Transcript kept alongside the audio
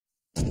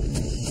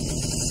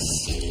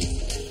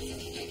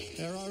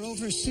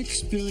over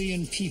 6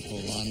 billion people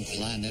on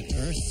planet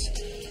Earth.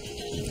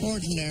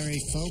 Ordinary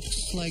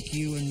folks like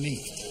you and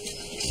me.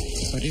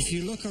 But if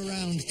you look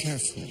around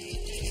carefully,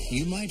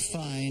 you might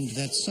find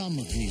that some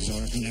of these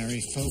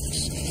ordinary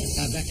folks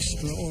have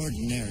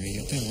extraordinary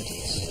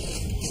abilities.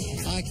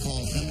 I call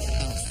them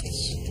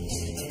alphas.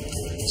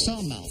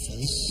 Some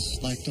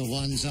alphas, like the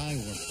ones I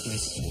work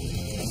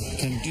with,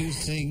 can do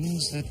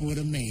things that would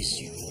amaze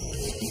you.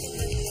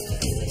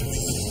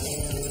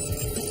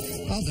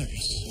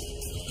 Others,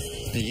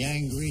 the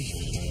angry,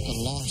 the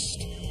lost,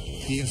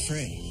 the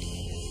afraid,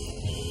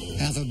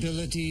 have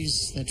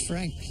abilities that,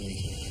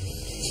 frankly,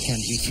 can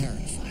be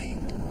terrifying.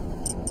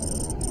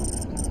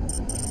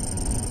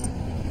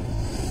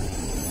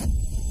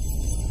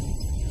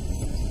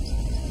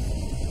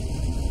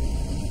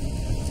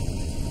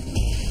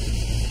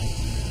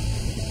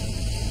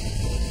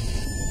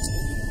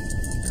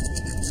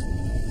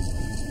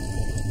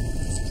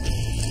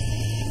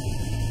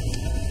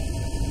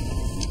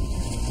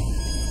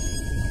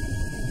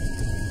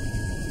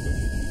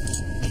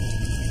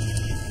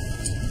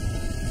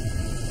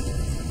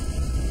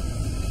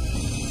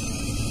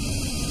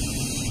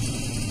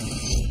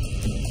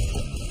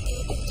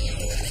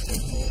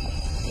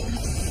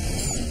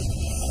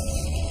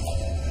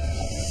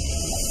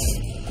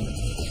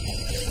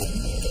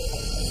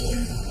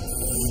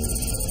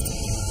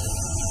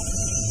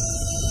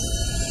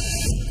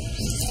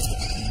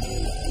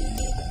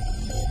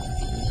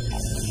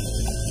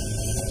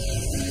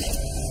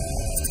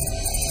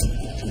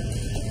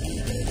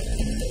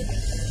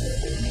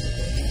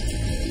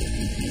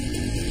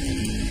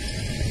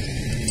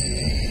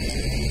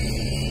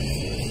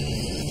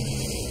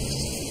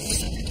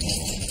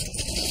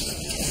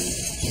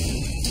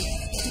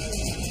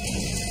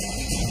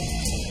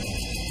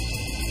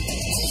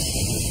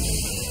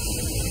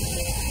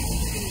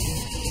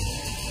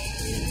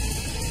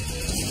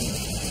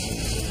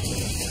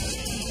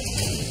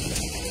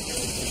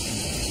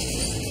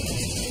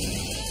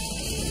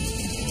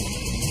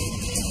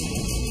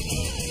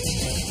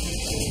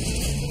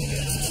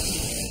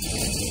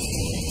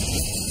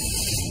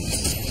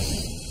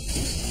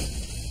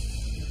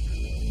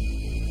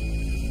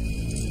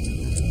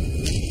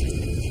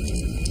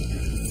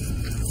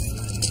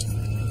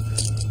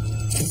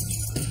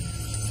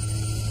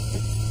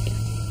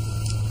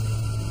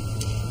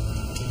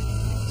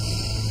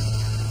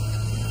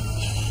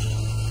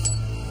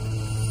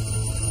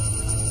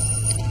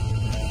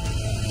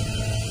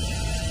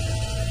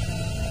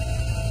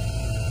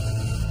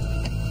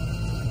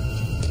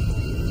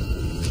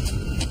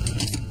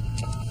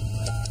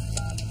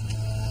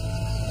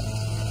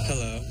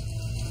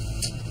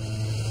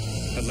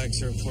 I'd like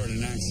to report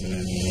an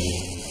accident.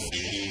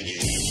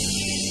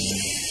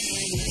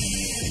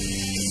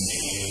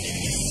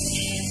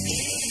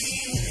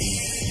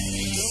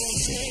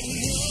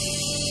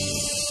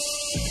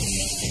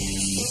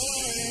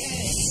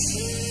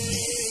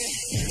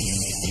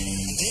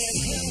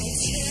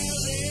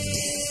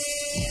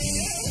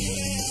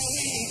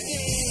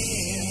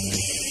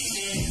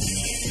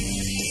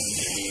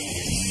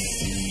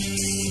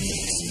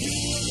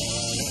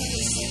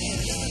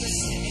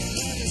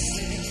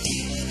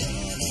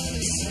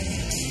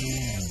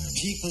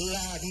 People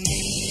like me.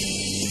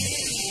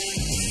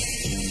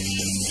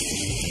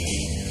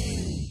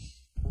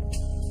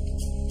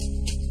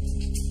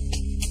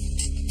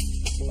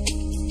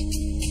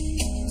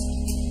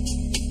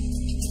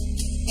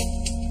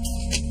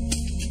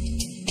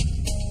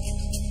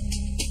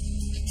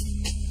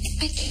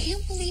 I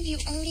can't believe you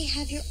already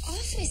have your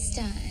office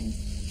done.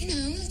 You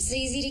know, it's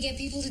easy to get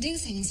people to do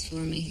things for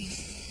me.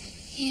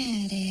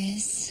 Yeah, it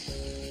is.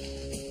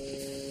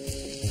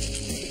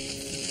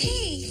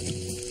 Hey,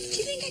 do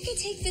you think I could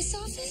take this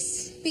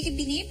office? We could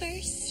be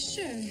neighbors.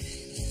 Sure.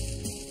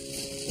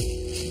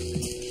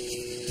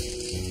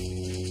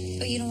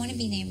 Oh, you don't want to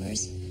be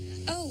neighbors?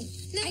 Oh,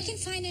 no, I can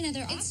find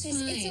another office. It's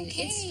fine. It's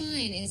okay. It's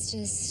fine. It's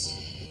just,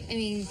 I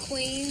mean,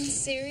 Queens,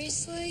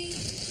 seriously?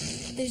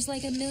 There's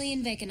like 1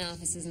 million vacant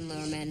offices in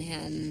Lower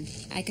Manhattan.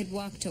 I could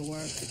walk to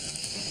work.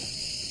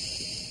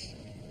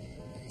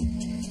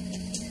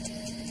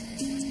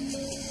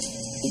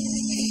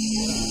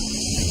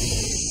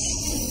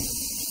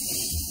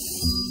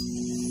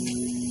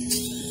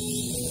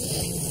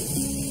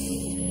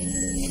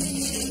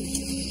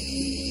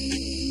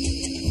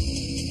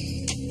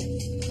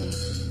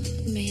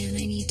 Man,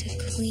 I need to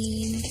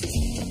clean.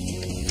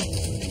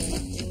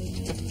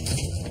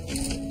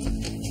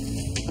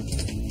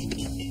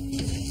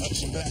 Up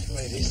and back,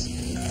 ladies.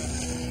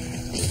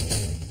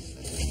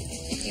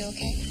 You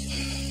okay?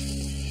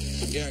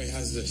 Gary,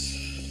 how's this?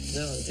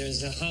 No,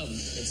 there's a hum.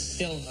 It's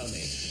still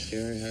humming.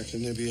 Gary, how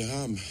can there be a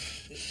hum?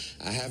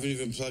 I haven't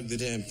even plugged the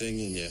damn thing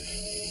in yet.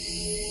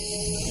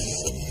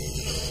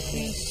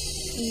 Right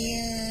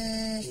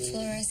here,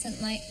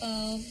 fluorescent light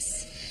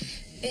bulbs.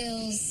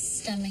 Bill's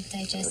stomach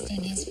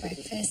digesting his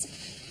breakfast.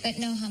 But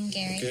no hum,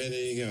 Gary. Okay,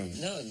 there you go.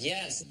 No,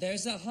 yes,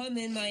 there's a hum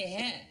in my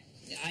head.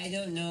 I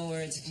don't know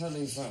where it's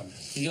coming from.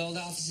 The old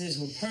offices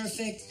were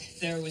perfect.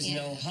 There was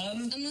no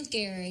hum. I'm with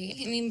Gary.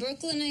 I mean,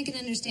 Brooklyn I can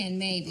understand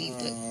maybe,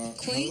 but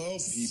Queens? Hello,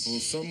 people.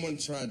 Someone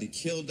tried to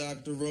kill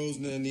Dr.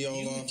 Rosen in the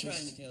old You were office.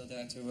 trying to kill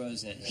Dr.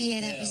 Rosen.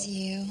 Yeah, that was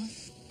you.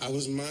 I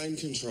was mind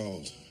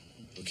controlled.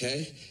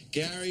 Okay?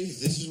 Gary,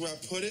 this is where I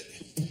put it.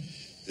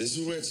 This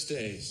is where it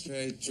stays.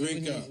 Okay?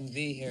 Drink You up. wouldn't even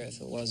be here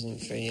if it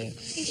wasn't for you.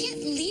 You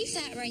can't leave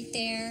that right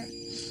there.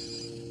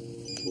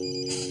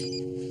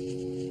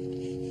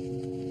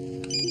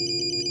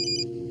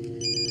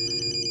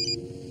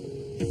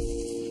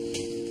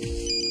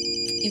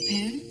 Your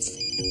parents?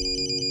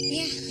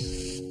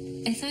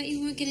 Yeah, I thought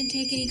you weren't going to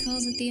take any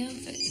calls at the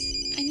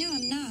office. I know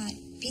I'm not.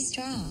 Be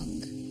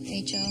strong,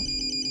 Rachel.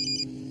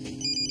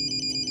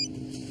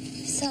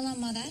 Salam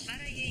mother.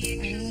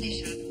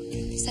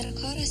 Sara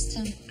kar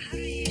hastam.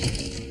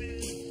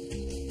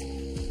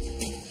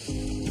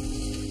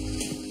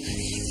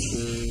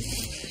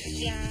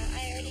 Yeah,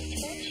 I already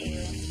told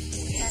you.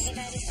 Saturday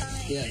night is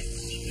fine. Yeah.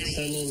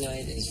 Sunday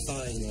night is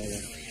fine,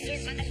 later.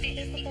 Yes, but I'm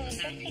capable of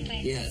dressing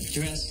myself. Yeah,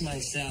 dress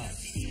myself.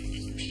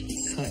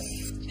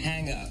 Click.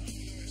 Hang up.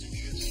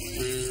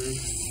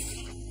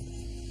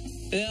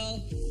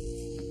 Bill?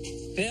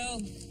 Bill?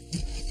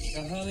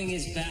 The humming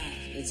is back.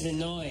 It's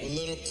annoying. A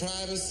little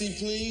privacy,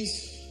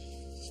 please.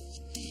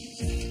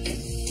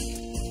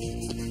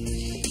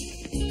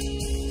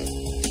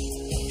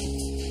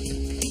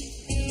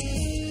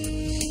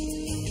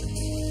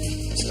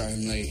 Sorry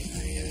I'm late.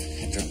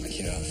 I dropped my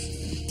kid off.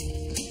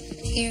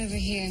 Here, over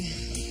here.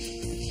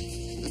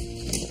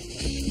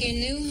 Your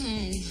new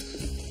home.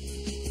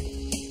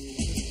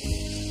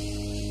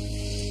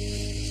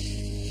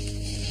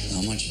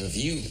 How much of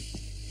you?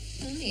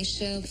 Well, you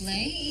show up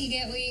late, you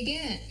get what you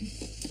get.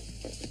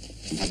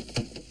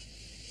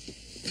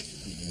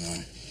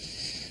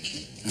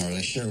 Not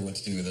really sure what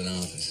to do with an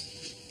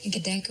office. You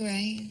could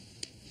decorate.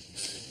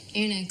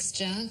 Your next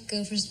job,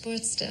 go for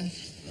sports stuff.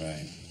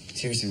 Right.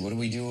 Seriously, what do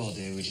we do all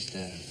day? We just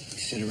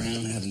sit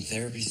around having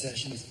therapy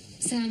sessions?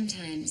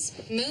 Sometimes.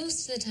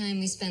 Most of the time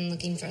we spend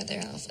looking for other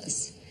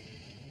alphas.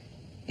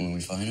 When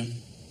we find them?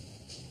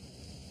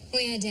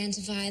 We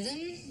identify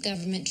them,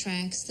 government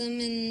tracks them,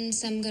 and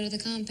some go to the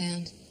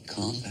compound.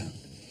 Compound?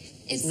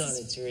 It's not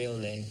its real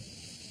name.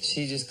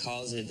 She just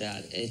calls it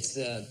that. It's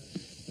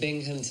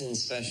Binghamton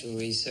Special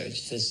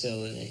Research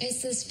Facility.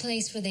 It's this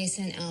place where they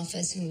send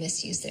alphas who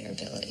misuse their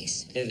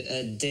abilities.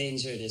 A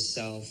danger to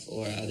self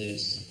or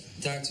others.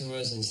 Dr.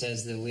 Rosen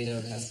says that we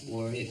don't have to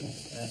worry about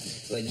that.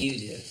 But you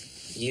do.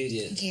 You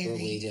do. But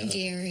we don't.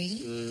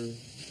 Gary.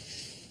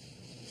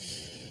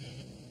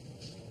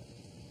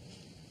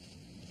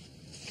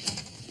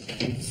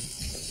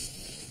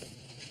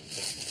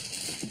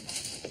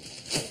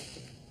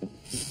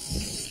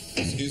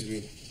 Excuse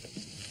me.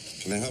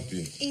 Can I help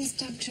you? Is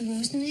Dr.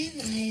 Rosen in?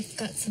 I've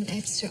got some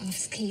extra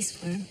office keys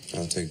for him.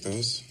 I'll take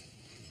those.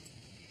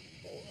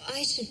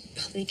 I should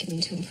probably give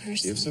them to him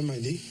first. Do you have some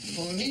ID?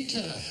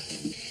 Bonita.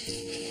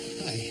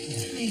 Hi.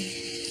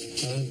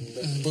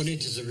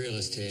 Bonita's a real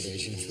estate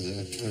agent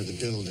for the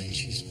building.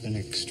 She's been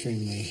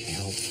extremely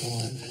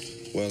helpful.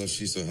 Well, if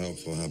she's so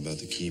helpful, how about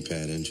the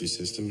keypad entry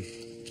system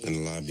and the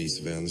lobby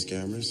surveillance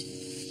cameras?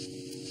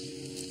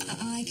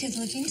 I could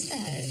look into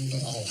that.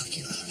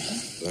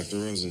 Dr.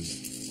 Rosen.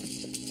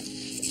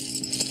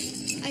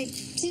 I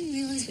didn't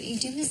realize what you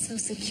do is so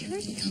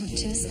security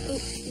conscious.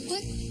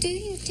 What do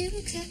you do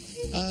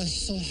exactly?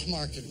 It's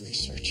market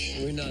research.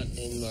 We're not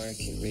in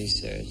market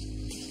research.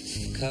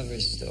 Cover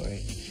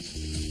story.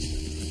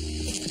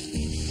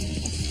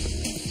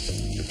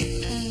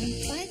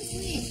 By the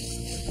way,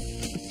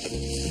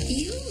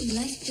 you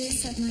left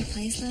this at my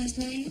place last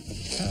night?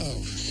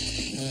 Oh,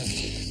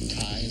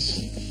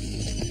 ties.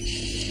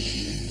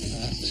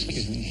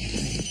 Excuse me.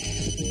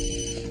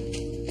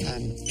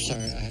 I'm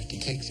sorry, I have to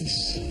take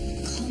this.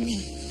 Call me.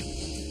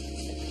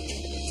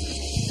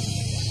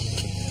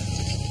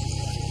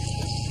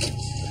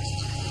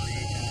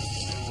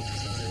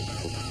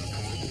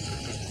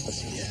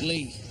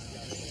 Lee,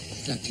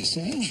 Dr.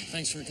 Singh,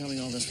 thanks for coming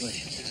all this way.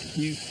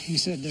 you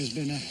said there's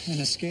been an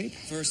escape?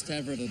 First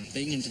ever the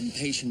Binghamton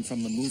patient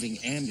from the moving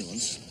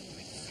ambulance.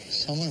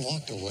 Someone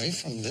walked away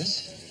from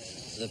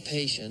this? The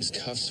patient's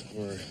cuffs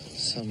were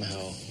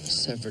somehow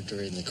severed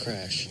during the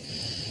crash.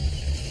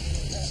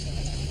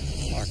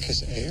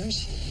 Marcus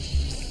Ayers?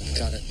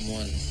 Got it in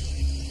one.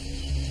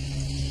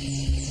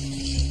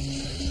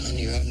 And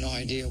you have no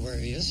idea where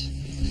he is?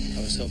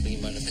 I was hoping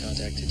he might have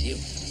contacted you.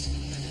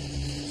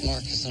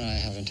 Marcus and I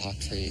haven't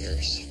talked for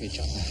years,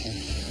 Rachel.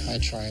 I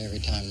try every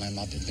time I'm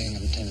up at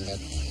Binghamton, but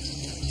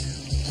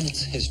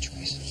it's his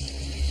choice.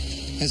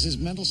 Has his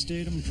mental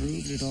state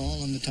improved at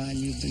all in the time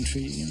you've been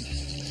treating him?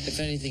 If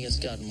anything, it's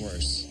gotten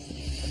worse.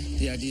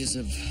 The ideas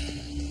of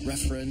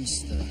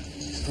reference, the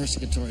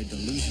persecutory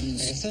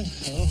delusions. Nathan,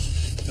 hello?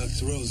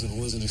 Dr. Rosen,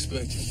 wasn't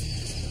expecting.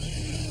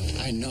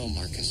 I know,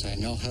 Marcus. I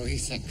know how he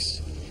thinks.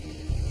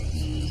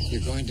 You're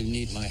going to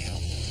need my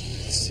help.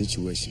 The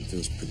situation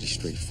feels pretty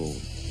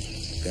straightforward.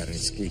 Got an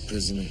escaped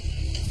prisoner,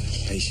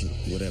 patient,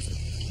 whatever.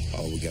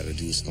 All we got to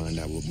do is find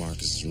out what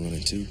Marcus is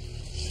running to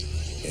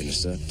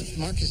Intercept?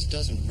 Marcus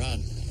doesn't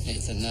run,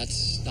 Nathan.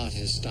 That's not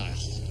his style.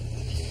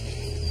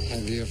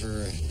 Have you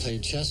ever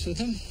played chess with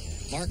him?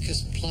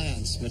 Marcus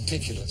plans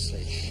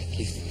meticulously.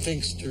 He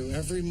thinks through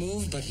every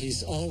move, but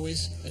he's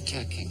always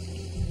attacking.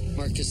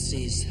 Marcus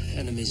sees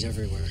enemies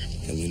everywhere.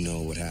 And we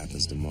know what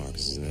happens to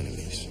Marcus's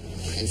enemies.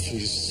 If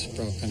he's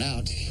broken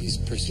out, he's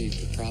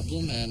perceived the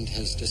problem and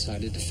has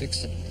decided to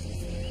fix it.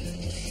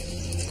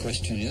 The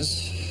question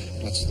is,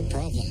 what's the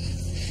problem?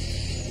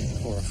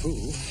 Or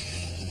who?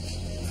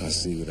 I'll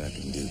see what I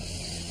can do.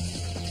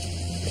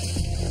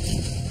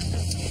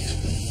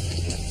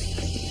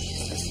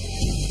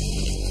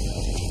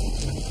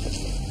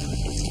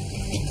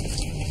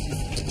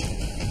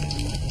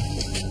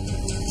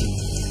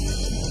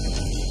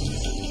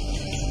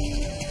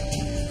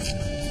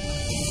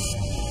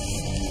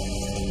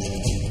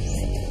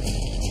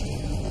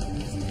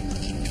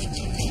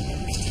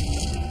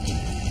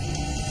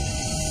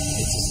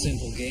 It's a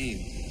simple game.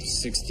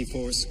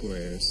 64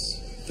 squares,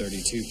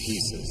 32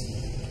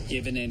 pieces.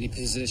 Given any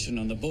position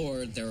on the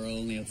board, there are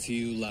only a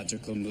few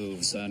logical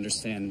moves.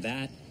 Understand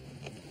that,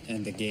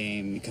 and the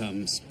game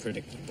becomes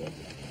predictable.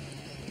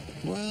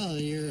 Well,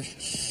 you're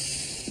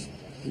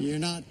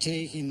not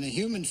taking the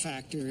human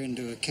factor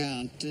into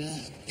account.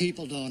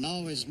 People don't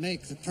always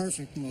make the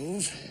perfect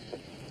move.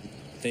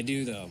 They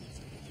do, though.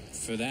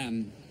 For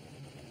them,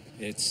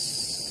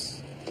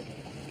 it's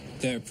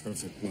their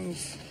perfect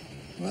move.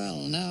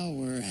 Well, now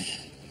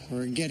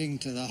we're getting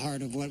to the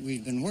heart of what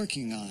we've been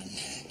working on.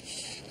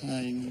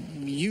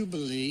 You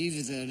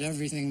believe that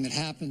everything that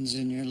happens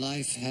in your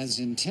life has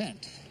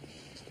intent,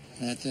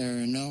 that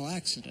there are no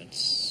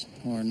accidents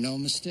or no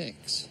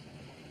mistakes.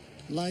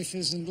 Life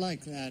isn't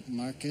like that,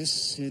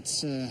 Marcus.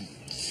 It's,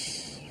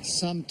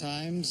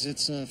 sometimes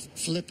it's a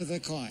flip of the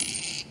coin.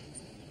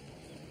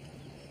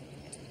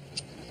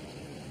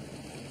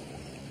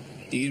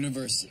 The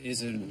universe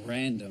isn't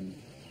random.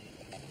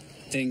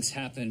 Things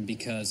happen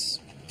because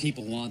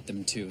people want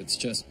them to. It's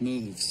just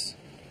moves,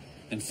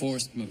 and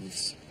forced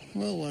moves.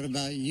 Well, what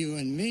about you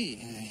and me?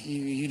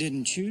 You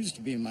didn't choose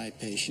to be my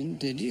patient,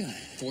 did you?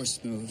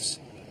 Forced moves.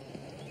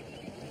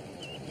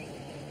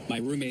 My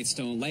roommates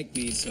don't like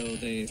me, so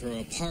they throw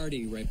a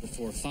party right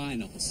before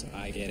finals.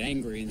 I get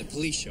angry and the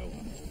police show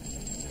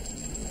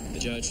up. The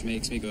judge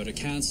makes me go to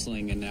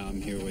counseling, and now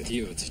I'm here with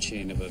you. It's a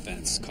chain of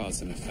events,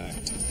 cause and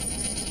effect.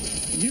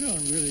 You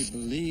don't really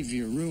believe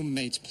your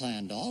roommates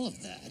planned all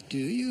of that, do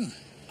you?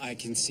 I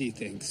can see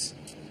things.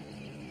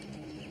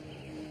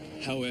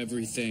 How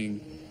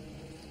everything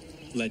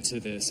led to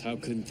this. How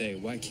couldn't they?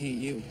 Why can't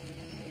you?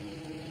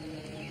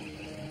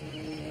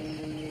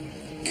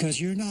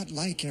 Because you're not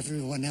like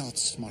everyone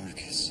else,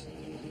 Marcus.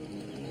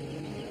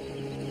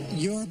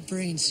 Your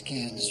brain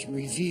scans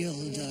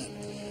revealed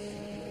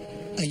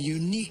a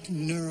unique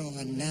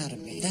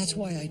neuroanatomy. That's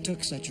why I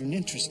took such an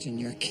interest in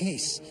your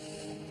case.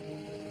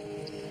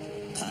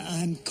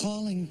 I'm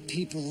calling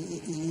people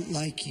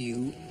like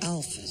you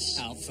alphas.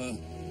 Alpha,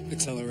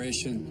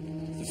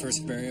 acceleration, the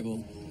first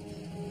variable.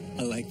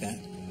 I like that.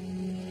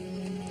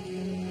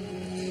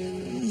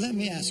 Let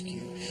me ask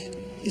you,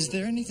 is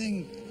there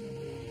anything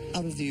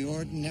out of the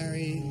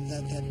ordinary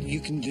that you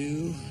can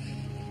do?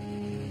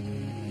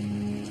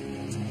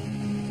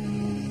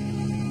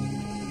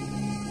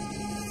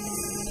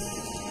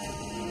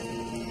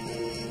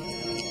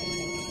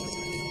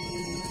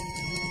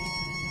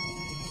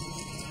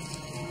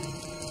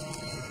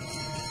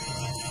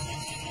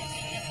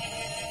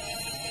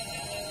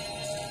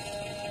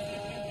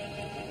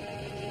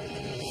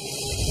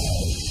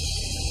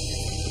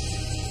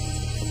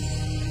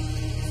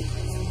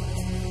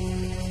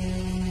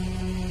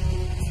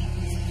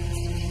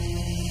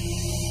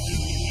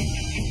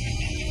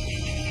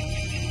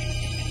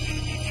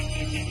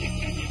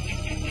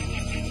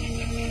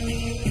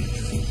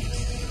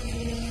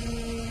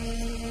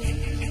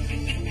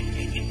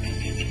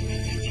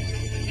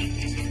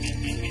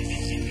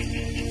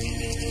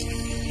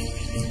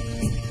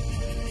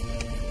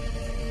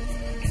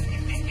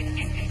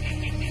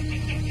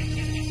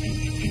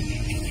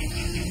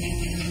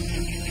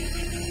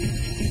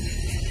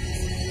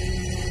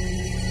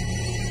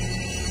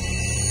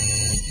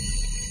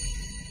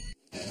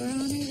 We're on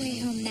our way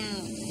home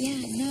now. Yeah,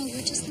 no,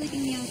 we're just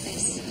leaving the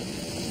office.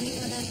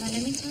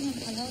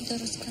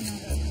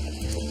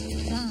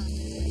 Mom,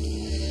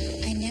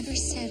 I never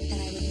said that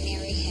I would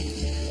marry him.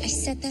 I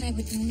said that I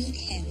would meet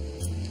him.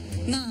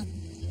 Mom.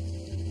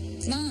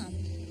 Mom.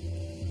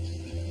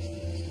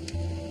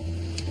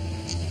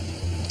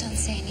 Don't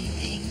say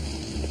anything.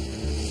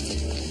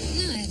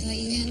 No, I thought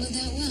you handled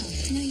that well.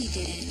 No, you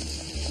didn't.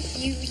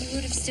 You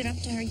would have stood up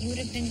to her. You would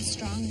have been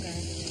stronger.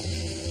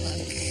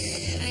 Look,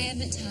 I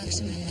haven't talked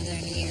to my mother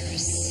in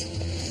years.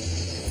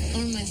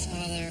 Or my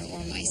father,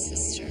 or my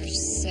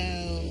sisters, so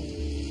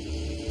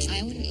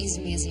I wouldn't use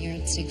me as a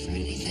yardstick for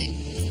anything.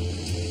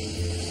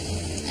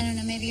 I don't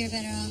know, maybe you're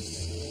better off.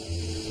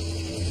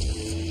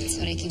 That's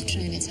what I keep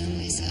trying to tell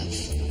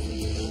myself.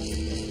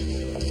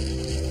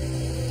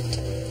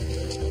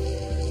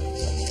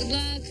 Good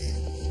luck.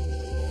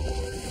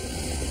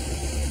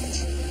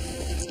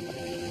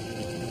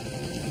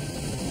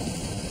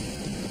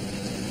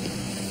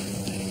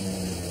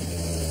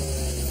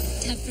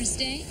 first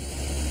day?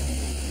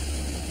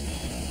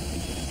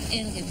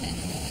 It'll get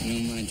better. You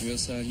know, my drill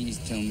sergeant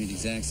used to tell me the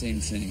exact same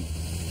thing.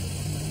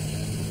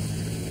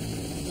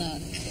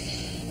 Look,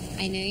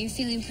 I know you're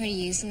feeling pretty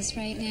useless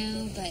right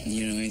now, but...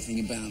 You know anything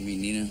about me,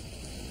 Nina?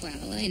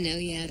 Well, I know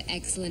you have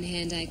excellent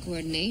hand-eye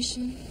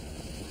coordination.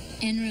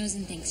 And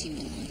Rosen thinks you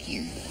belong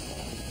here.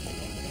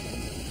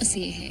 I'll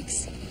see you,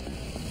 Higgs.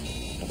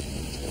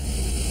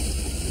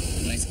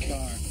 Nice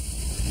car.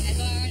 I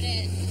borrowed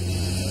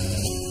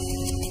it.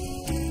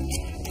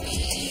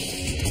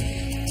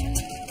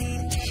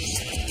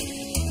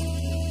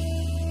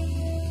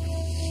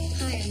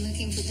 Hi, I'm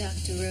looking for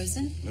Dr.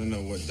 Rosen. I don't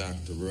know what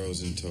Dr.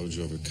 Rosen told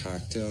you over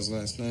cocktails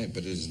last night,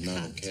 but it is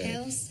not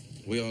Cocktails?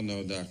 okay. We all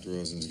know Dr.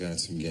 Rosen's got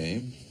some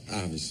game,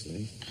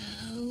 obviously.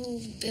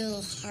 Oh,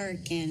 Bill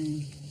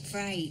Harkin.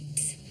 Right.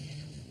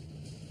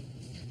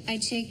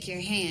 I'd shake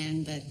your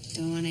hand, but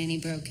don't want any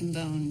broken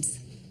bones.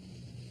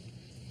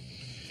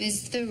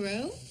 Miss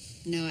Thoreau?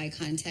 No eye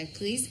contact,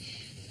 please.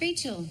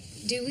 Rachel,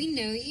 do we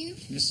know you?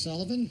 Miss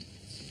Sullivan,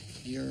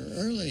 you're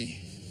early.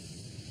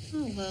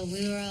 Oh, well,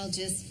 we were all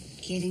just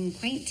getting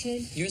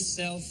acquainted. Your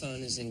cell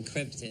phone is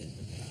encrypted.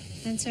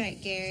 That's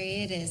right,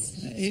 Gary, it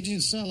is.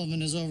 Agent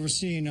Sullivan is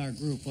overseeing our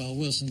group while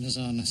Wilson is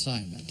on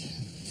assignment.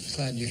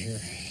 Glad you're here.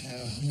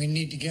 We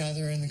need to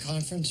gather in the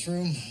conference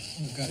room.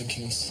 We've got a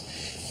case.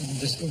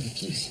 This way,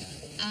 please.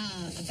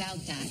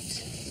 About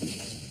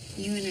that.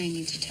 You and I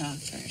need to talk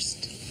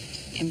first.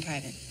 In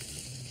private.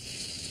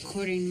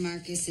 According to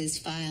Marcus's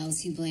files,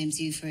 he blames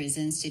you for his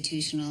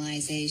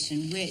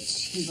institutionalization,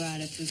 which he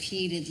brought up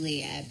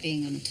repeatedly at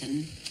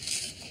Binghamton.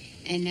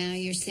 And now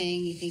you're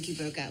saying you think he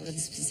broke out with a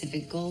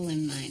specific goal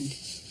in mind.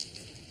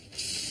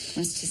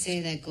 What's to say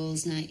that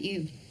goal's not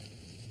you?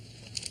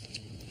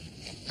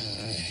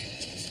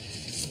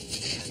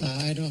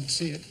 I don't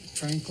see it,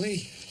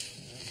 frankly.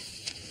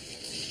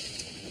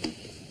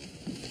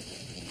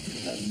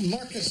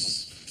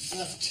 Marcus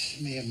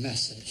left me a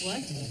message.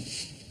 What?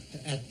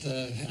 At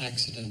the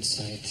accident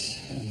site,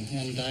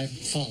 and I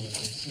followed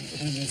it.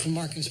 And if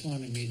Marcus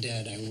wanted me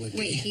dead, I would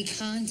Wait, be. he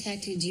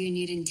contacted you and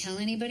you didn't tell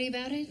anybody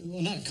about it?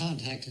 Well, not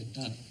contacted,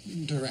 not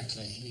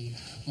directly. He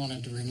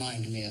wanted to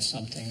remind me of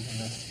something,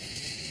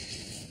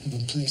 of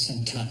a place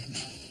and time.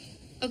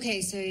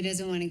 Okay, so he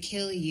doesn't want to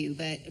kill you,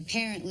 but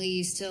apparently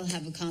you still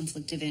have a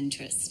conflict of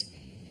interest.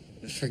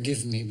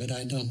 Forgive me, but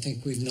I don't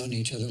think we've known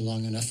each other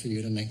long enough for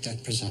you to make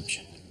that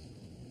presumption.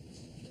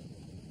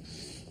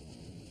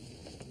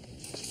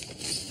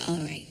 All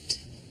right.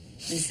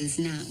 This is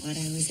not what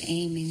I was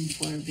aiming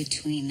for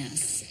between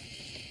us.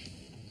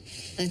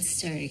 Let's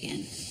start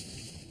again.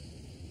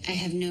 I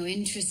have no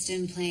interest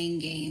in playing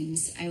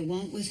games. I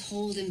won't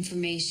withhold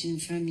information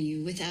from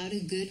you without a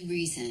good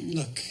reason.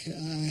 Look,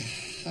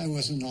 I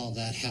wasn't all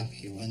that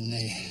happy when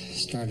they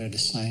started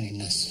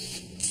assigning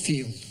us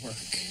field work.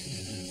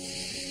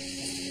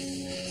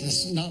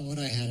 This is not what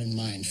I had in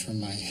mind for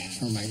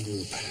my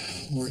group.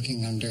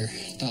 Working under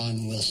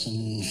Don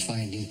Wilson,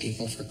 finding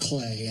people for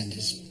Clay and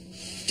his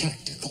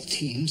tactical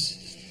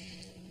teams.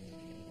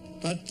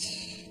 But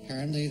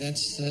apparently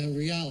that's the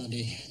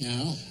reality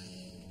now.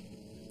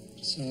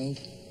 So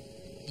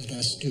let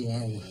us do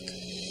our work.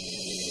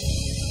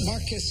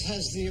 Marcus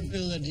has the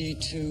ability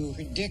to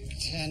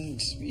predict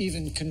and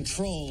even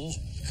control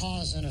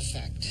cause and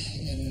effect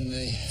in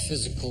the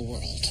physical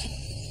world.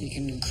 He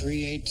can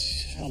create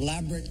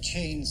elaborate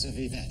chains of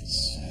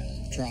events.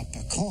 Drop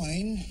a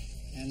coin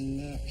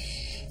and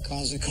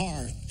cause a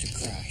car to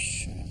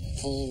crash.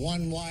 Pull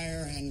one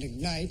wire and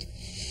ignite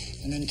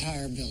an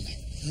entire building.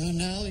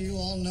 Now you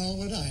all know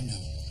what I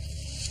know.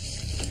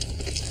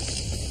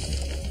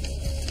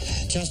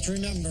 Just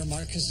remember,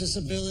 Marcus's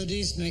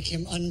abilities make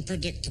him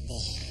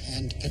unpredictable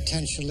and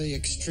potentially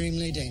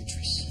extremely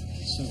dangerous.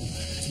 So,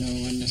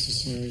 no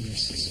unnecessary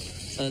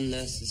risks.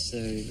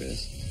 Unnecessary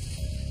risk.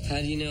 How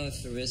do you know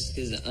if the risk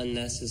is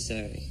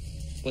unnecessary?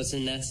 What's a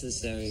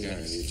necessary Gary,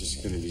 risk? you're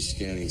just going to be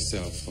scanning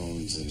cell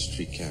phones and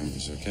street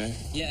cameras, okay?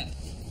 Yeah,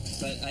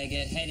 but I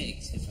get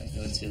headaches if I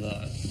go too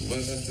long.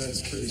 Well,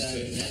 that's pretty Is that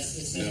a safe.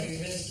 necessary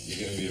No, risk?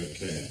 you're going to be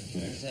okay.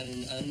 Is that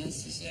an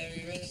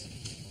unnecessary risk?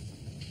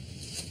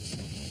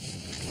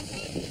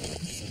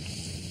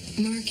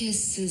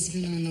 Marcus has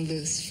been on the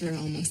loose for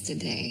almost a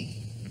day.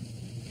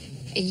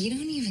 You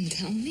don't even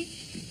tell me?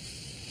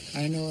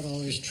 I know it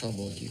always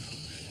troubled you.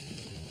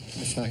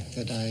 The fact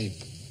that I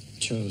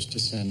chose to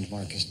send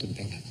Marcus to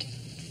Binghamton.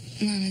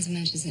 Not as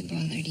much as it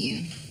bothered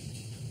you.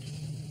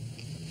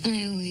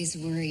 I always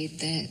worried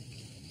that,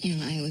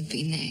 I would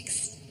be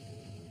next.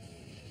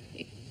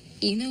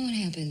 You know what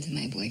happened to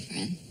my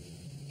boyfriend?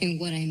 And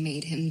what I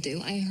made him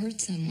do? I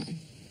hurt someone.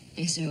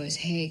 And so was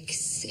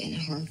Hicks and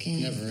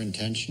Harkin. Never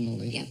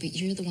intentionally. Yeah, but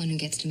you're the one who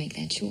gets to make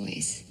that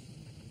choice.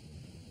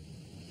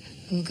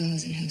 Who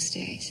goes and who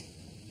stays?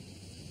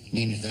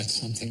 Nina, that's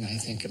something I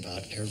think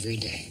about every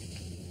day.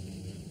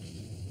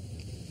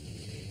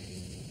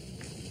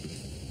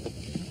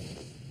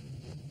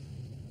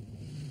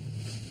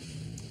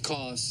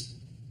 Cause.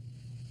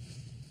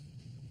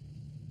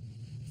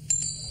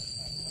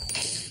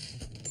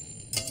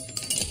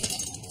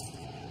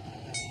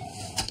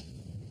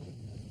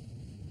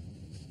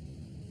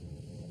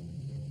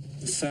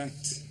 The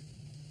fact.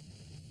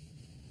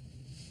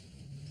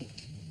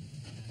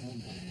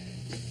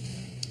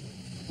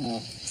 Well,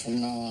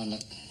 from now on,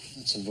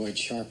 let's avoid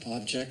sharp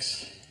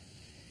objects.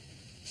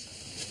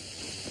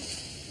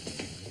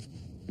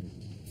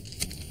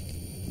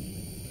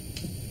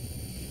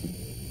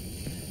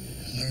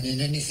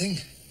 Learning anything?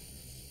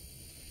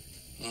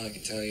 All I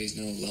can tell you, he's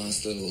no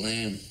lost little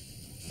lamb.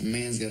 A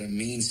man's got a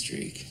mean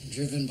streak.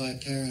 Driven by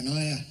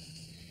paranoia.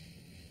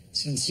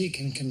 Since he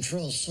can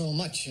control so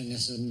much in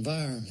his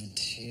environment,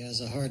 he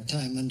has a hard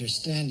time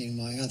understanding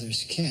why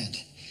others can't.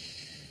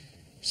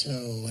 So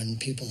when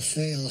people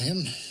fail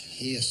him,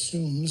 he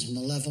assumes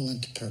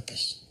malevolent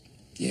purpose.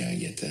 Yeah, I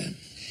get that.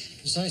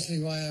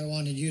 Precisely why I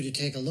wanted you to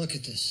take a look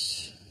at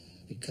this.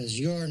 Because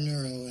your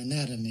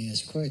neuroanatomy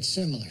is quite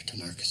similar to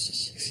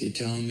Marcus's. So you're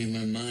telling me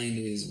my mind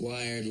is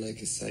wired like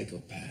a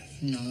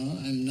psychopath? No,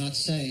 I'm not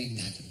saying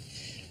that.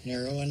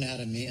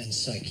 Neuroanatomy and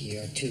psyche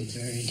are two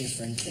very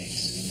different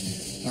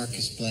things.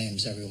 Marcus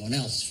blames everyone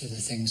else for the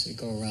things that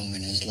go wrong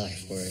in his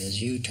life,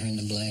 whereas you turn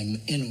the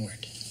blame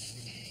inward.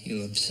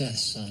 You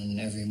obsess on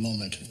every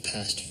moment of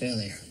past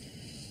failure.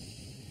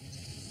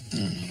 I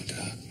don't know,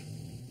 Doc.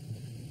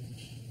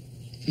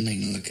 I'm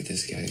taking a look at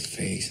this guy's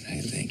face, and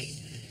I think,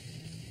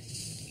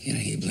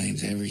 he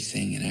blames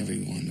everything and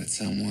everyone, but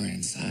somewhere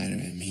inside of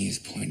him, he's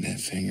pointing that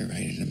finger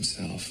right at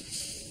himself.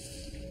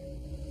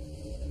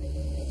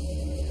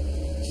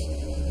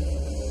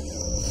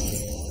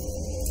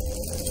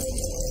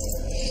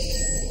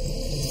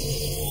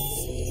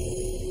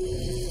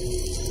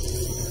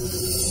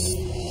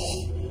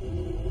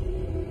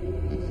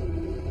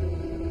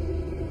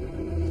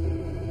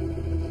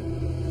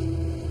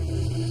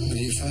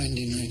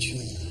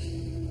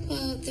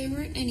 Well, there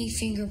weren't any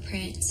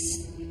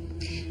fingerprints,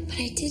 but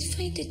I did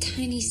find a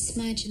tiny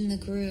smudge in the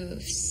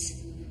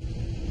grooves.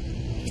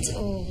 It's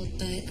old,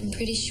 but I'm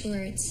pretty sure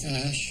it's...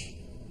 Ash?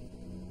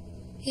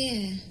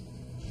 Yeah.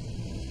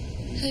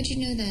 How'd you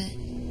know that?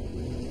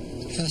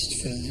 Past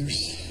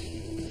failures.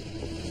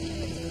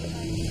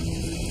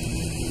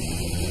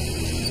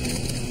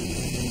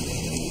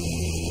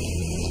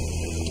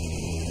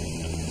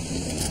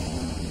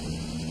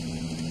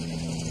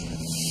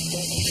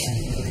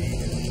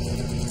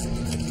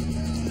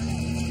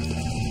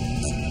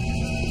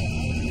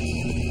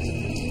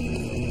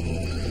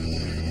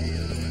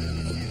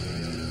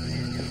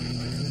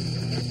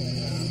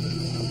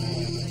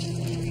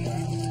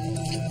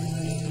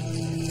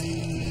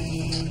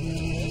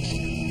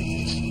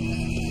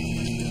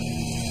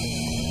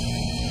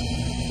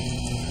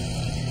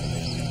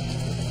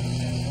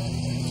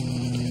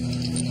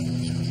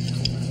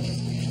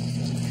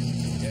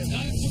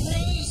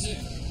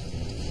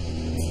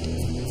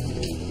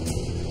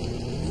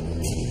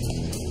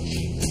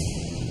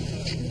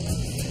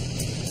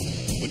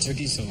 What took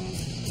you so long?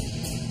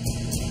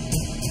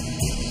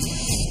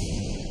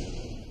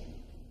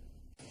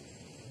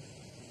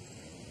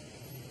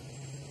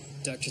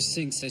 Dr.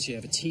 Singh says you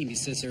have a team. He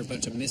says they're a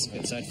bunch of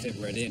misfits. I'd fit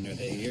right in. Are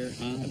they here?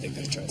 Huh? Are they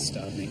going to try to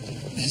stop me?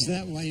 Is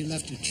that why you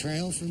left a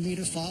trail for me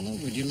to follow?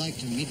 Would you like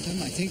to meet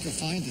them? I think you'll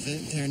find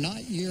that they're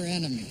not your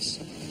enemies.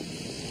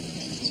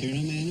 So you're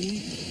not my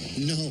enemy?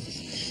 No.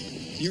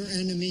 Your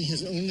enemy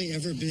has only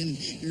ever been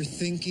your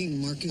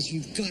thinking, Marcus.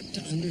 You've got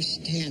to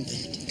understand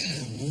that.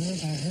 God, where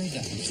have I heard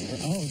that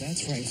before? Oh,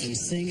 that's right. From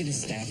Singh and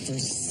his staff for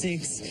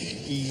 6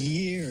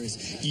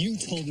 years. You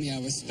told me I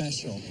was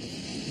special.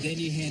 Then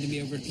you handed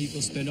me over to people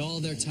who spend all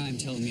their time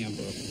telling me I'm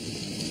broke.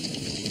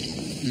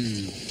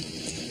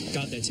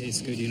 God, that tastes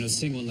good.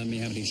 Singh won't let me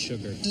have any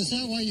sugar. Is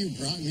that why you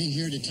brought me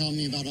here, to tell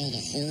me about all the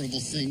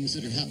horrible things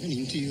that are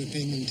happening to you at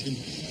Binghamton?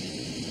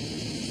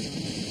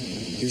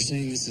 You're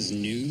saying this is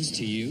news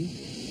to you?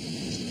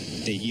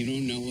 That you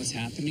don't know what's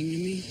happening to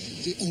me?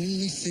 The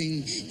only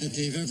thing that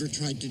they've ever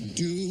tried to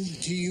do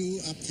to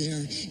you up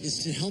there is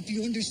to help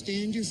you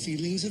understand your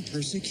feelings of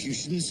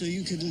persecution so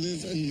you could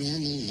live a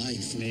normal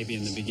life. Maybe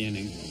in the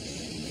beginning.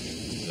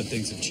 But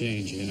things have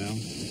changed,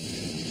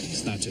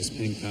 It's not just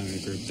ping-pong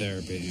and group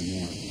therapy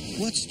anymore.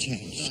 What's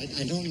changed?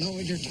 I don't know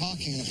what you're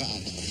talking about.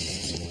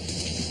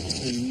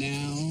 And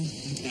now,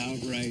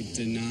 outright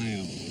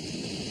denial.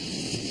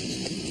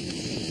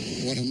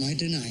 What am I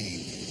denying?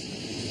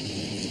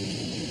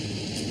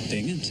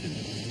 Binghamton.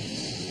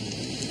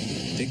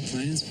 Big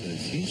plans for the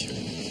future.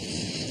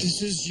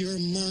 This is your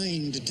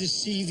mind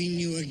deceiving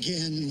you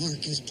again,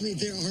 Marcus. Please,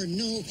 there are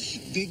no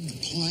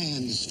big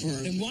plans for...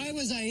 Then why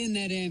was I in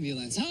that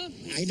ambulance, huh?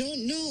 I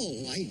don't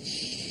know.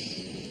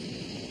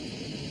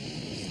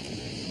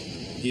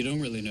 You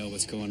don't really know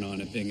what's going on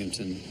at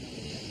Binghamton.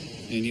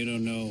 And you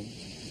don't know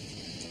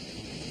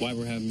why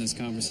we're having this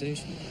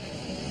conversation.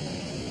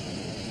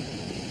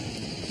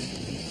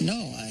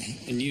 No,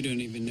 And you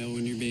don't even know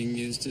when you're being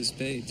used as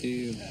bait, do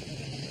you?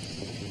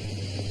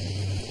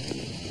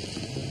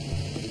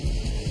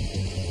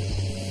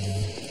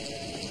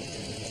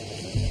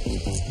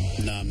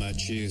 Not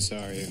much use,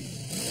 are you?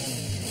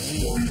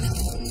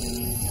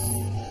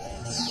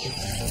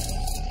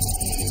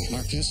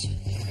 Marcus?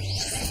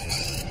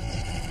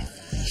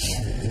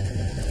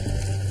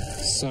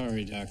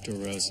 Sorry, Dr.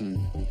 Rosen.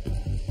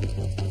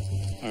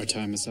 Our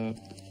time is up.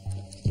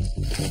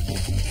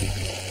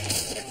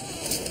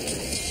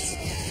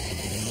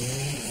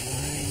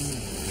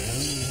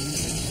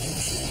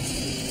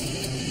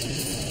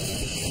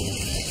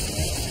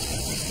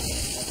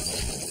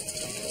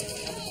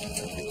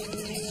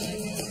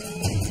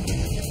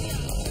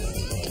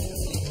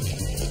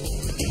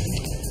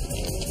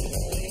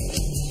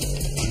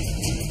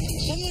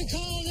 Someone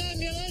call an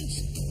ambulance.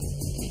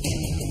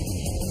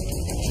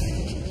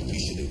 You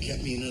should have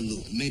kept me in a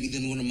loop. Maybe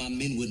then one of my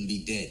men wouldn't be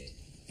dead.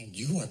 And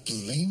you are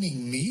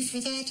blaming me for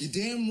that? You're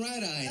damn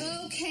right I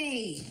am.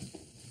 Okay.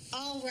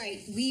 All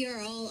right. We are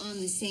all on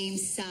the same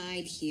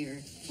side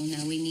here. Well,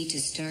 now we need to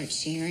start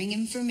sharing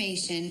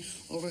information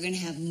or we're going to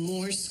have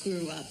more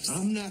screw-ups.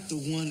 I'm not the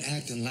one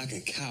acting like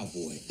a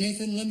cowboy.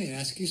 Nathan, let me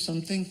ask you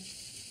something.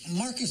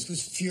 Marcus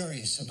was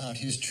furious about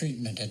his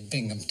treatment at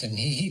Binghamton.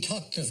 He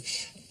talked of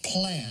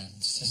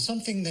plans,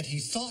 something that he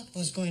thought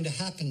was going to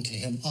happen to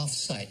him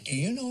off-site. Do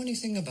you know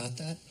anything about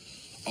that?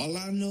 All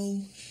I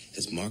know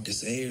is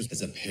Marcus Ayers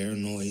is a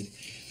paranoid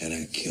and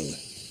a killer.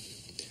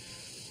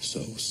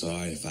 So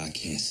sorry if I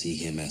can't see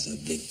him as a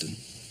victim.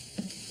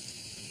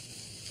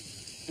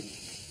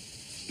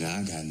 Now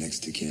I got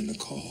next to kin to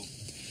call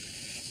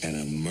and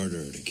a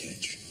murderer to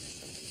catch.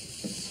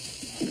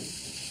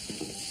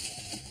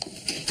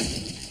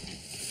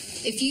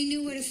 If you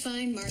knew where to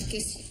find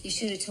Marcus, you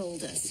should have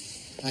told us.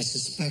 I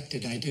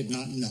suspected. I did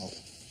not know.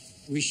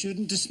 We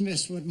shouldn't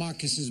dismiss what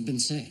Marcus has been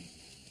saying.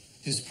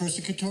 His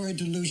persecutory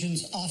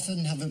delusions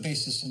often have a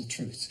basis in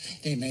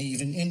truth. They may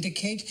even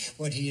indicate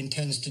what he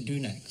intends to do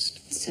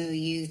next. So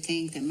you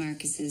think that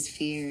Marcus's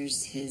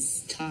fears,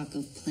 his talk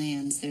of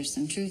plans, there's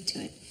some truth to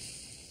it?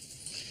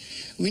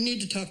 We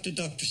need to talk to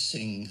Dr.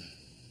 Singh.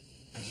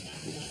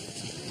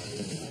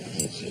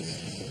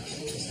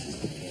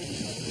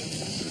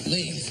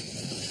 Lee,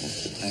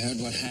 I heard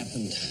what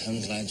happened.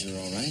 I'm glad you're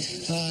all right.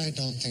 I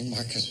don't think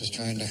Marcus was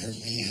trying to hurt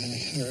me.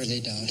 I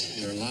really don't.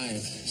 You're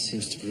alive.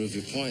 Seems to prove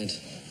your point.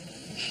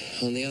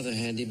 On the other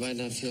hand, he might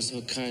not feel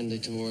so kindly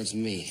towards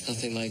me.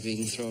 Nothing like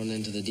being thrown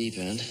into the deep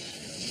end.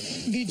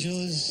 Vigil,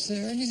 is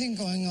there anything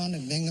going on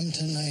at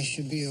Binghamton I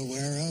should be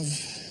aware of?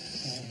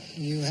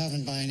 You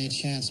haven't by any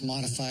chance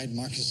modified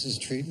Marcus's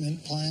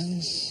treatment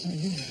plans,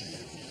 have you?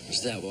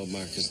 Is that what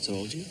Marcus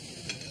told you?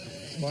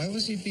 Why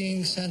was he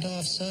being sent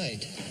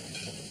off-site?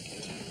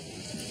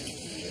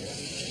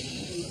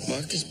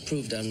 Marcus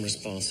proved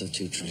unresponsive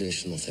to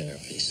traditional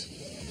therapies.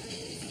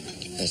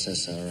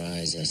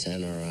 SSRIs,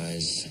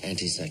 SNRIs,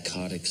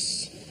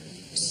 antipsychotics,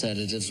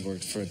 sedatives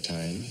worked for a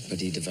time, but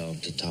he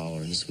developed a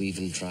tolerance. We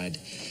even tried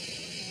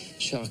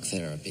shock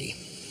therapy.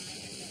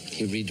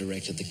 He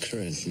redirected the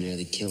current and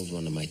nearly killed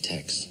one of my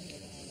techs.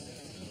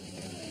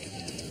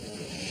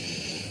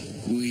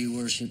 We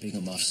were shipping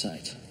him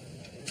off-site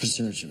for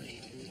surgery.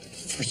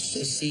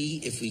 To see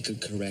if we could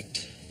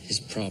correct his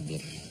problem.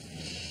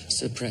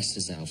 Suppress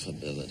his alpha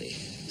ability.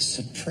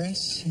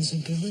 Suppress his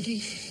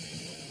ability?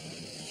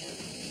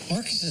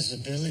 Marcus's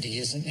ability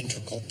is an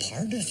integral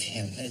part of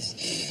him, as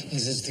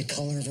is the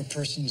color of a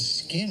person's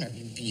skin, or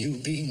you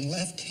being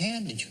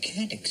left-handed. You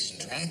can't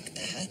extract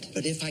that.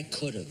 But if I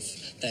could have,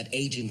 that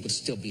agent would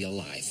still be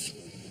alive.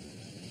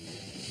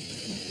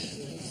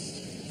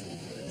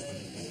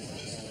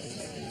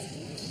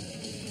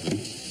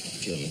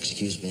 If you'll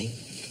excuse me,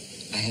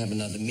 I have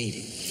another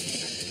meeting.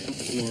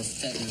 More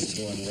feathers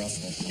to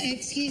unruffle.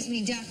 Excuse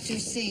me, Dr.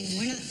 Singh.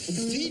 We're not...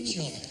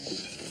 Vigil.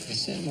 I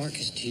sent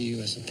Marcus to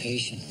you as a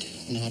patient,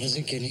 not as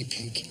a guinea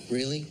pig.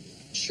 Really?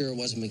 Sure it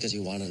wasn't because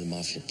you wanted him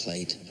off your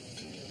plate?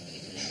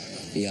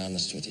 Be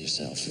honest with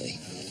yourself, Lee.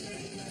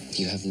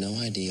 You have no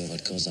idea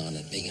what goes on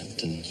at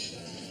Binghamton,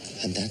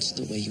 and that's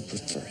the way you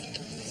prefer it.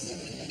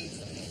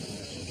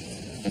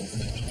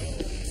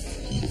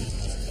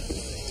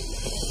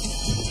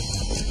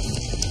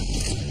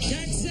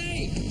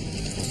 Taxi!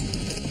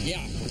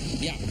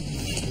 Yeah.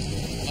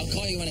 I'll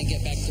call you when I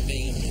get back to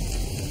Binghamton.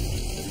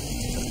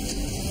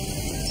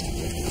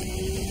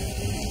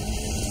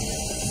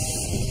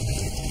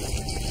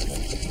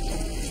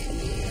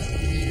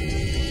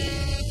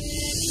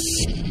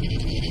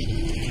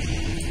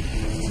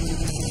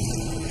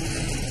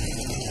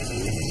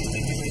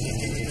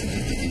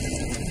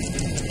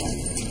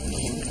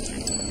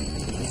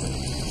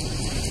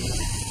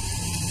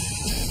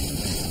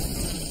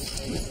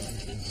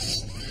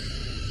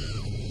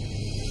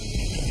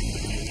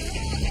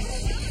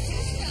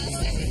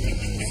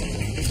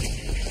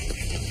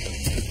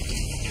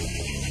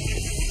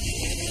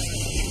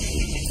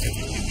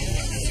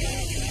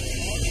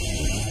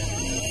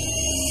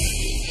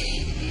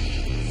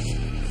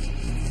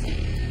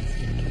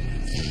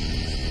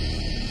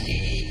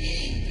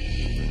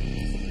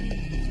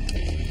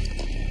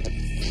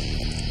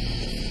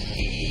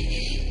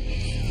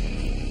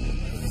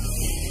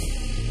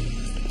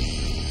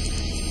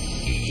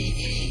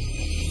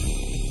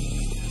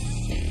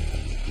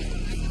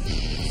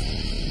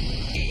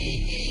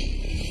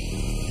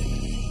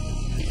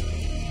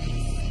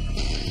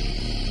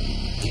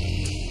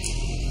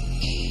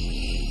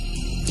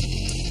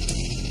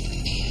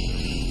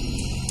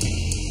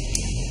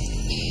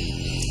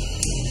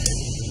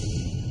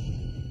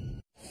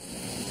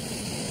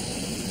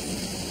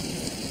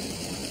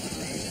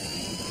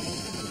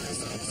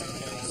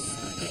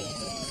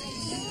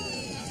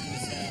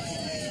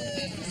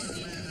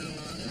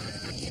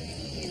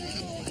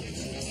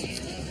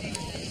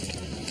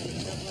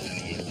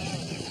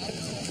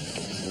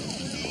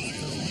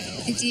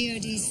 The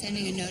DOD's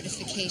sending a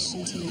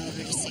notification team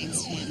over to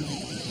Singh's family.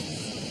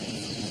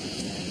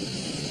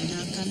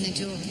 Knock on the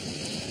door.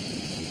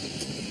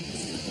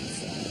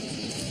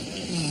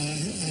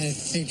 I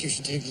think you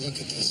should take a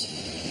look at this.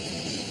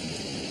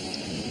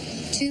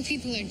 2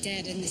 people are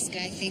dead, and this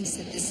guy thinks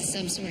that this is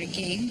some sort of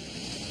game.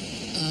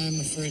 I'm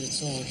afraid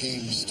it's all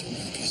game, Mr.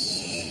 Marcus.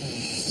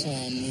 It's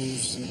all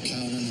moves and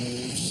counter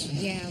moves.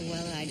 Yeah,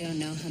 well, I don't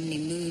know how many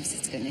moves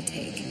it's going to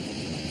take.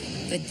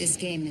 But this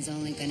game is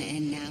only going to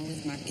end now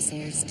with Marcus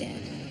Ayers dead.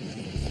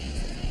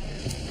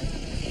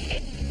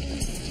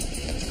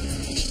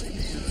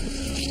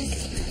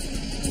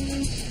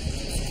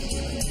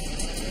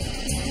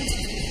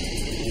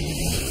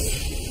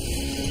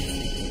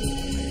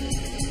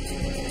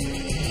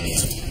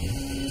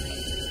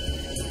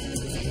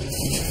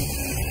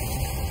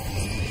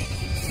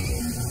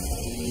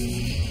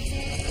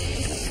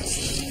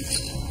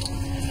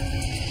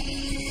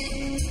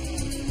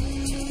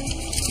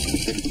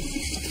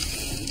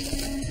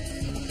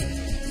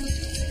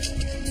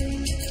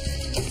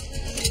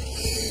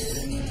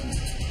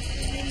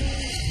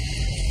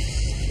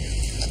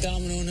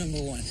 Domino number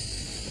 1.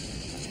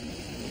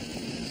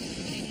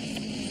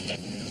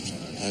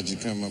 How'd you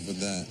come up with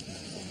that?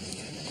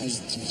 I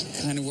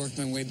just kind of worked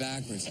my way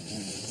backwards. I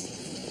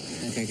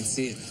think I can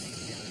see it.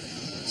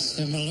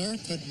 Similar,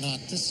 but not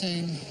the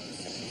same.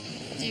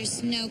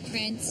 There's no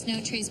prints, no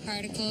trace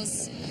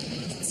particles.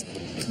 It's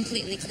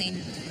completely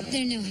clean.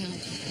 They're no help.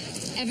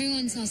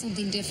 Everyone saw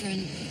something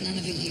different, none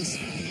of it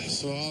useful.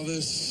 So all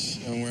this,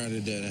 and we're at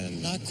a dead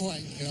end. Not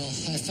quite, Bill.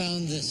 I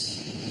found this.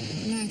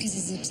 Marcus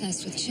is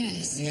obsessed with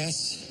chess.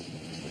 Yes.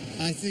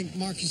 I think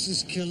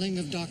Marcus's killing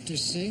of Dr.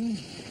 Singh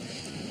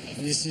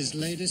is his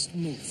latest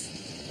move.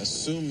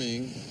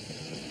 Assuming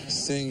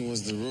Singh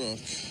was the rook,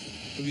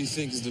 who do you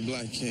think is the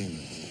Black King?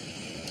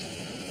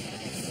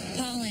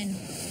 Pollen.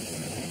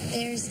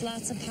 There's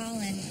lots of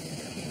pollen.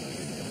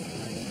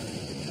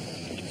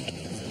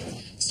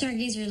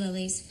 Stargazer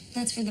lilies.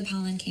 That's where the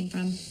pollen came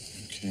from.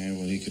 Okay,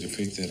 well, he could have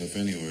picked that up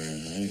anywhere,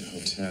 right?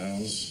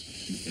 Hotels,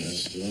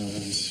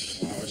 restaurants,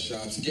 flower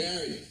shops.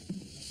 Gary,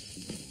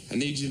 I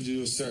need you to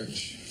do a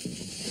search.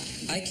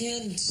 I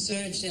can't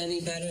search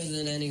any better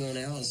than anyone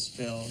else,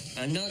 Bill.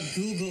 I'm not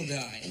Google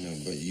guy. No,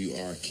 but you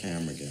are a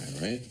camera guy,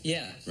 right?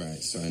 Yeah.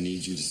 Right, so I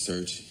need you to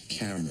search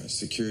cameras,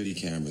 security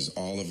cameras,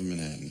 all over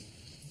Manhattan.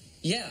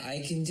 Yeah,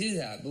 I can do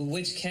that, but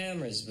which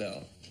cameras,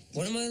 Bill?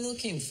 What am I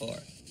looking for?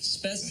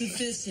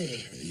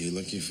 Specificity. You're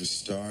looking for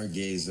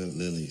stargazer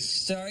lilies.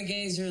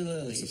 Stargazer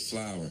lilies. It's a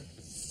flower.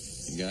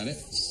 You got it?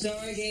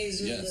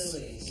 Stargazer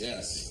lilies.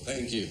 Yes,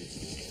 thank you.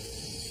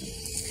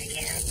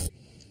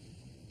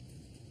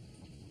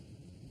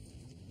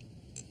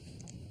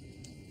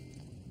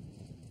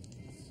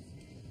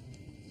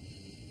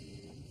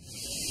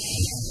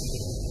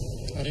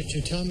 Why didn't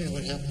you tell me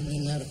what happened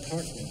in that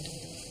apartment?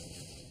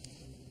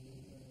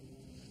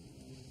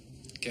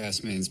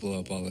 Gas mains blow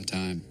up all the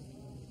time.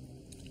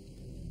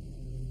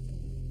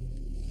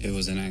 It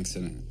was an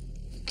accident.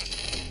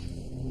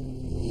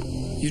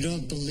 You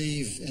don't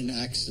believe in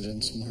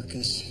accidents,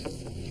 Marcus.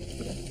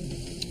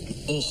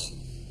 Ugh.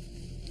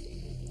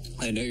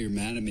 I know you're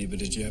mad at me, but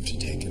did you have to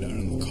take it out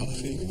on the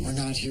coffee? We're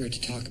not here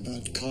to talk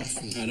about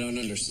coffee. I don't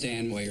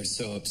understand why you're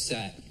so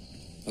upset,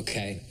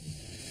 okay?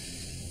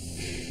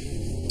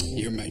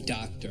 You're my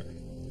doctor.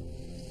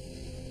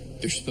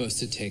 You're supposed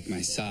to take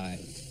my side.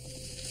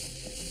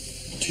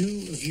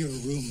 2 of your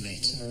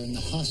roommates are in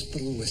the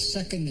hospital with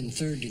 2nd and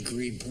 3rd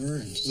degree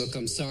burns. Look,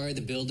 I'm sorry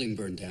the building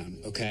burned down,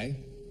 okay?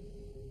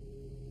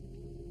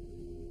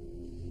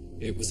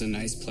 It was a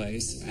nice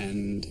place,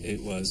 and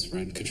it was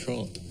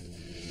rent-controlled.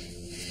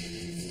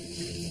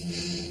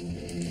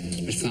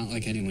 It's not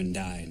like anyone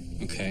died,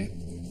 okay?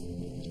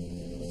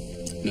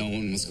 No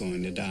one was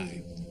going to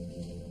die.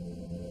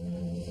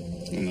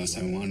 Unless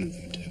I wanted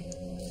them to.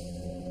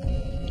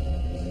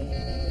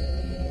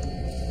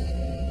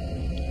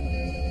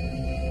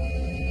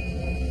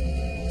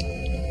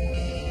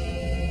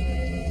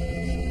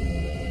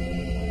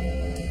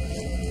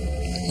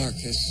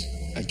 Marcus.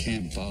 I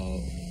can't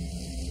follow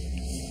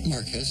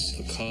Marcus.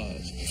 the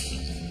cause.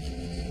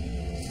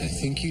 I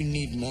think you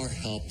need more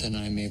help than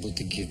I'm able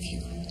to give you.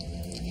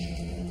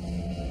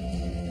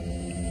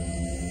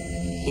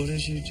 What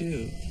did you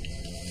do?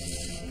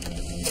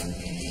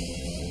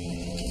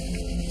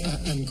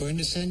 I'm going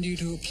to send you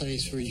to a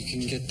place where you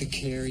can get the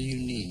care you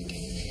need.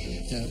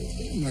 Now,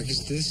 Marcus,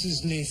 this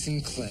is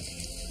Nathan Clay.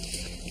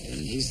 And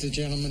he's the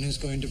gentleman who's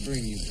going to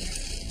bring you there.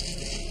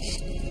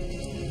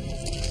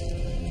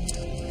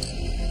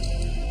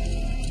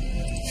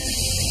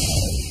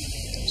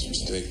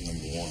 Mistake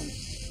number 1.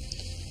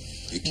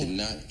 You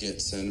cannot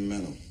get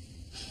sentimental.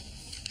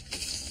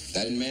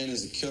 That man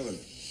is a killer.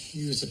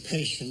 He was a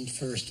patient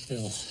first,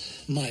 Bill.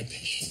 My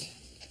patient.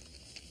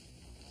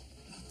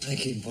 I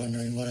keep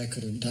wondering what I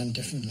could have done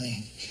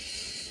differently.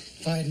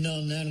 If I had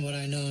known then what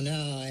I know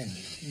now, I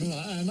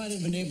might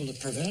have been able to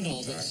prevent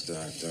all this.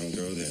 Doc, don't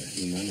go there.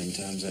 You know how many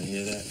times I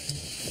hear that?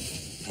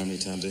 How many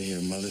times I hear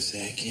a mother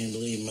say, I can't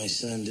believe my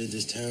son did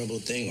this terrible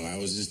thing, or I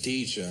was his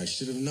teacher, I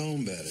should have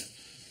known better.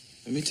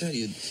 Let me tell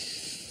you,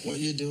 what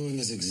you're doing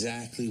is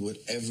exactly what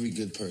every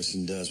good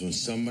person does when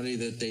somebody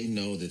that they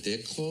know that they're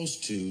close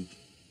to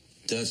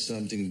does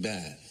something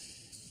bad.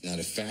 Now,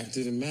 the fact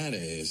of the matter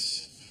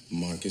is,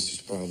 Marcus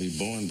is probably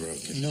born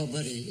broken.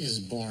 Nobody is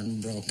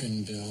born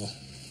broken, Bill.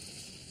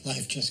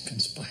 Life just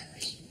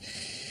conspires.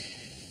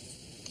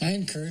 I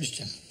encouraged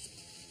him.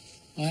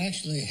 I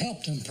actually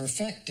helped him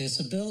perfect his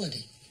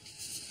ability.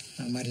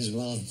 I might as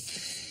well have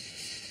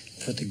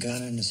put the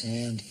gun in his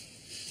hand.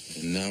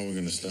 And now we're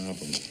going to stop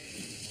him.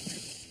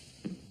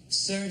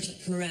 Search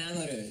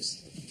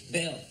parameters.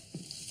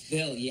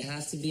 Bill, you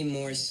have to be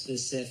more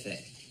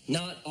specific.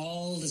 Not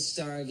all the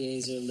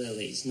Stargazer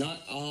lilies,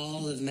 not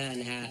all of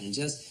Manhattan,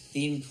 just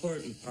the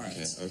important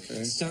parts.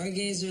 Okay.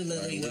 Stargazer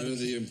lily... What are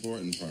the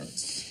important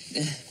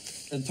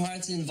parts? The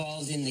parts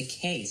involved in the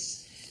case.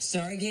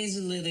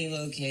 Stargazer lily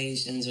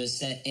locations are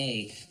set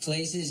A.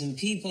 Places and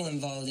people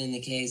involved in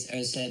the case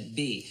are set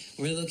B.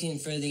 We're looking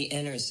for the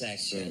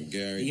intersection. So,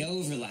 Gary... The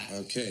overlap.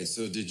 Okay,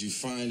 so did you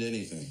find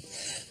anything?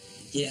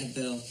 Yeah,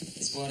 Bill.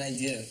 It's what I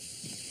do.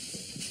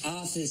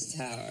 Office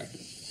tower.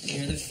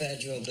 Near the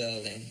federal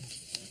building.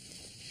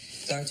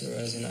 Dr.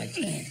 Rosen, I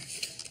can...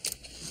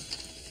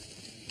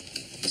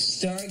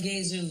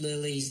 Stargazer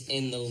lilies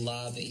in the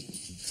lobby.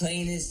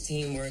 Clay and his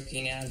team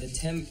working out of a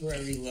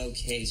temporary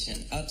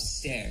location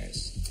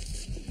upstairs.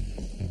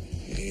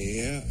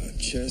 Yeah, a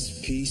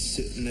chess piece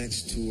sitting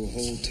next to a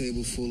whole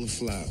table full of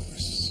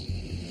flowers.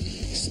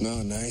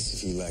 Smell nice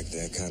if you like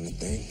that kind of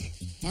thing.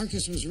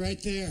 Marcus was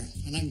right there,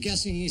 and I'm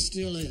guessing he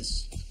still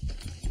is.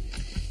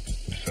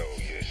 So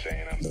you're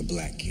saying I'm the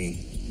Black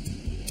King?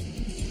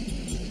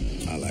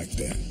 I like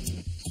that.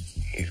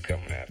 He's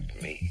coming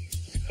after me.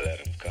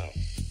 Let him come.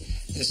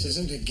 This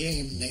isn't a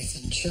game,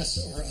 Nathan, chess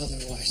or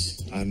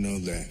otherwise. I know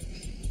that.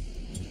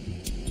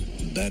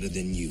 Better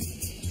than you.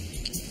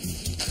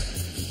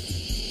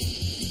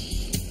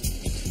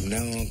 From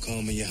now on,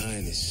 call me Your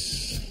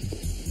Highness.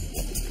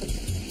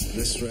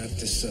 Let's wrap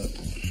this up.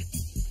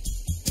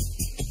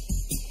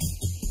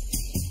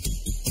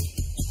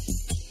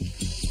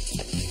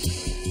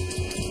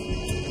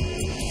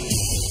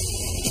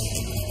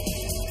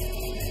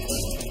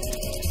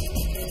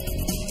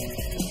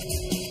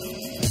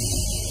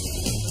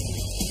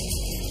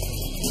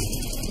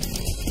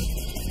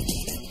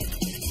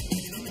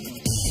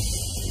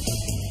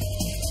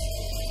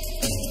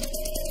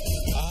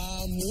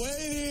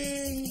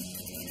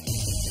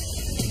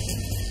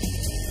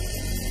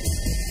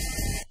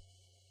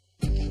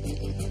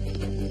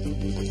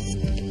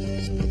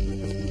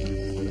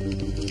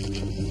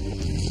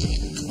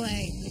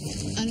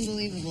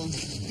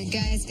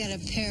 A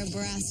pair of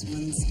brass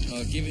ones.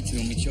 Oh, give it to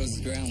him. He chose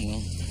his ground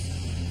well.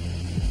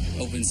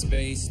 Open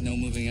space, no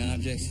moving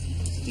objects.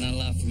 Not a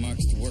lot for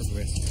Marcus to work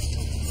with.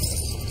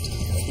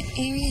 The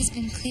area's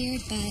been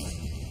cleared, but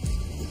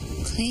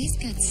Clay's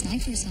got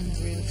snipers on the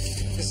roof.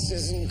 This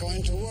isn't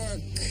going to work.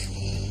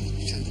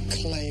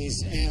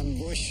 Clay's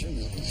ambush.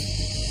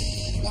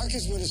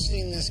 Marcus would have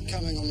seen this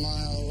coming a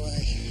mile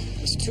away.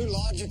 It's too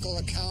logical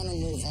a counter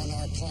move on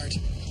our part.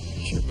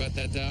 Sure about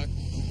that, Doc?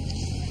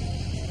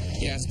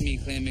 You ask me,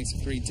 Clay makes a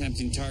pretty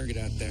tempting target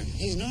out there.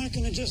 He's not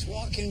going to just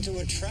walk into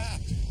a trap.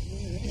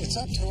 It's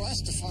up to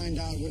us to find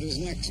out what his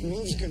next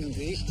move's going to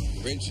be.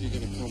 Rachel, you're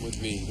going to come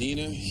with me.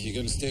 Nina, you're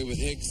going to stay with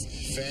Hicks.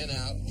 Fan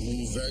out,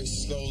 move very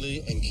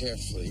slowly and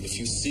carefully. If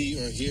you see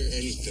or hear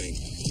anything,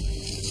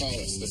 call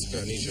us. Let's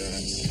go. I need your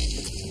eyes.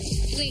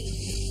 Wait.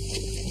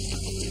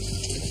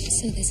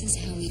 So this is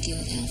how we deal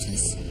with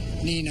alphas?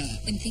 Nina.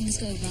 When things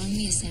go wrong,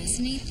 we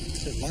assassinate?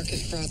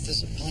 Marcus brought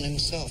this upon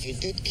himself. He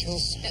did kill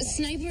some.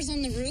 Snipers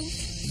on the roof?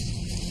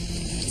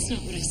 That's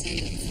not what I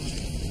signed up for.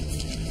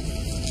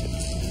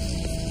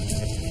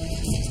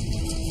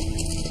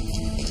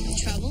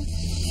 Trouble?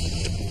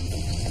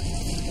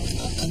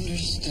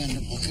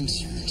 Understandable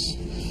concerns.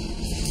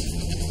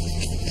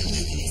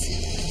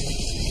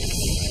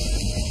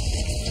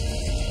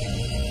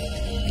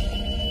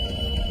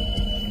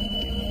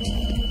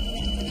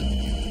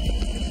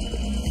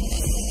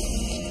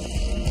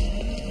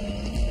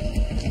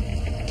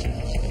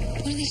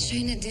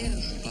 Trying to do?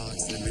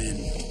 Box them in.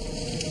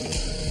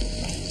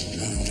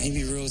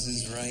 Maybe Rose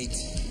is right.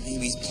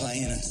 Maybe he's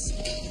playing us.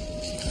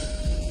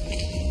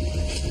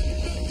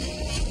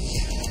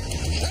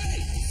 Hey!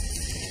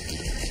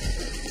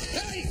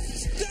 Hey!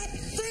 Stop!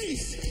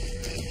 Freeze!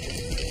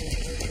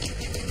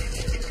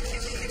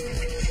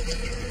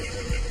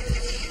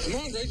 Come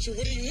on, Rachel.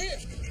 What do you hear?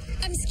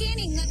 I'm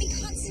scanning. Let me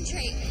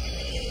concentrate.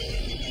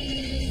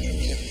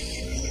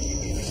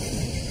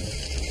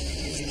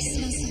 I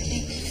smell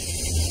something.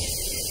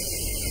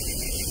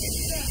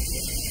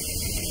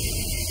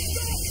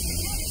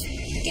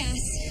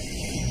 Gas.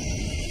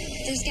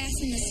 There's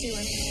gas in the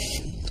sewer.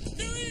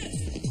 There is!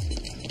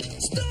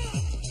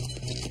 Stop!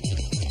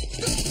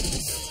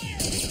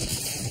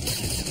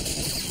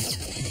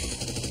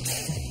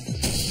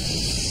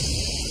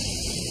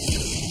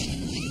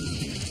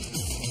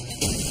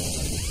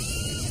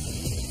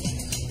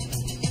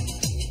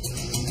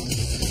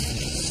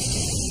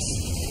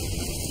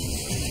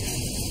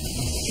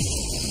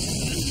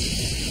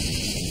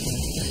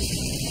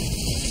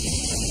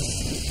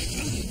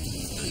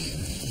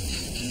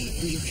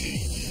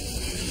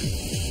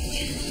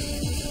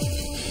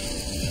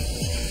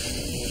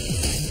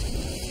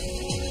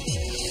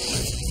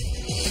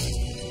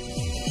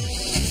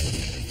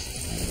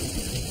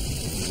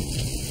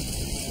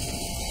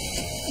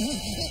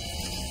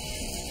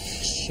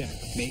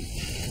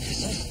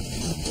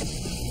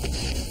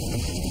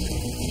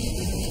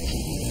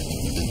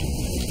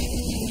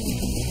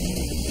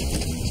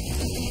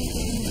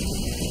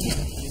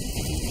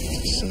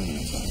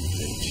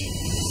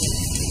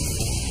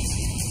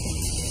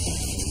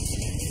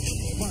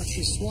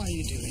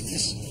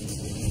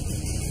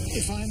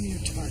 If I'm your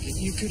target,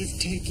 you could have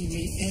taken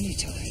me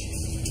anytime.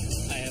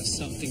 I have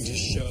something to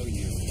show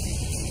you.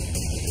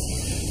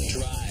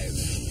 Drive.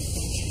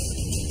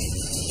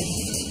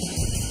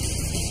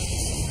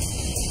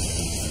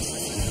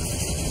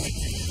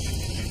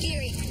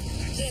 Gary.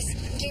 Yes,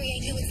 Gary, I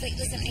know it's late.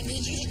 Listen, I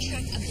need you to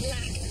track a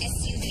black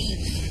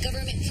SUV.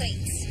 Government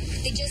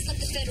plates. They just left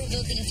the federal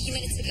building a few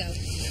minutes ago.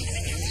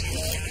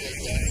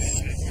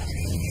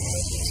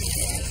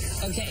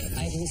 Okay,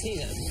 I can see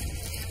them.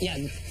 Yeah,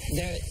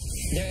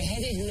 they're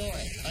headed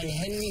north on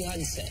Henry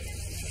Hudson.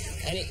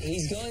 And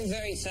he's going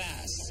very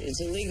fast. It's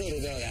illegal to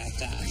go that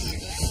fast.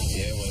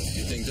 Yeah, well, if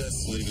you think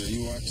that's legal,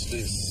 you watch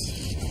this.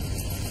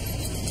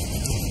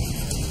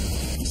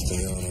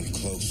 Stay on them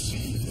close,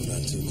 but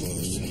not too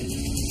close.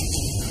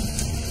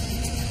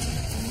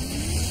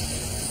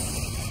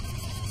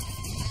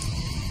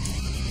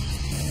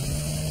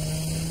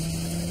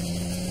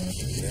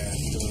 Get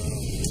after them.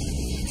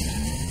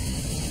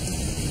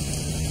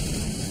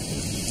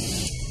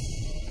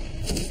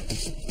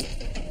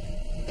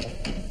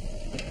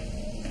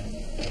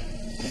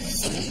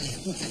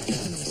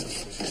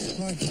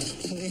 Marcus,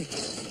 please,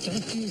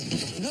 don't you?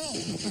 No!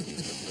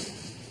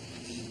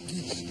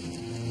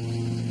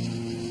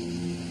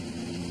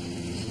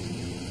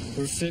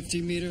 We're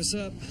 50 meters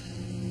up.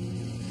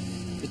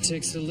 It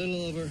takes a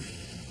little over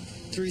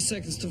 3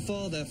 seconds to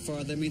fall that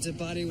far. That means a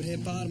body would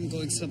hit bottom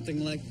going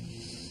something like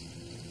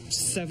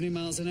 70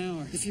 miles an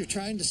hour. If you're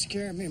trying to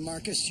scare me,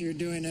 Marcus, you're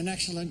doing an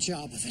excellent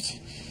job of it.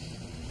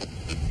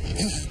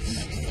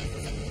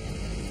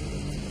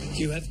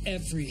 You have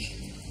every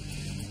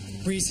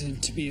reason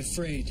to be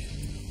afraid.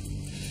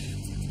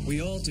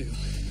 We all do.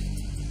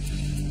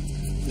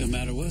 No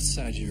matter what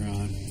side you're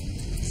on.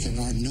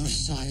 There are no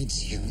sides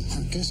here,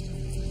 Marcus.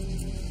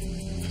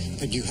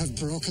 But you have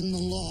broken the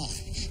law.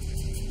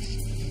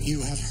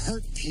 You have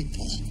hurt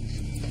people.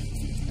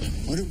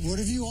 What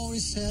have you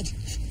always said?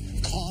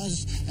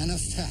 Cause and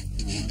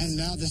effect. And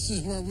now this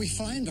is where we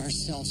find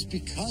ourselves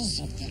because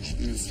of that.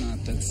 It's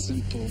not that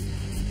simple.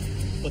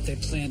 What they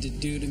plan to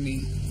do to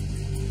me,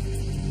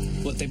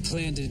 what they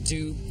plan to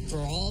do for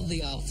all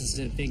the officers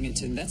at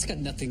Binghamton, that's got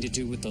nothing to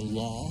do with the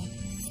law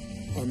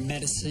or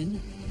medicine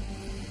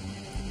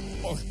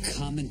or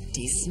common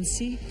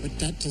decency. But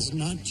that does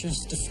not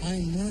justify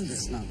murder.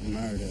 It's not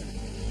murder.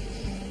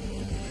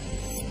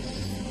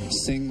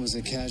 Singh was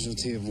a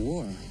casualty of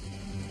war.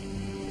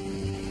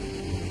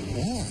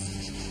 War?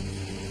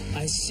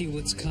 I see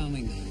what's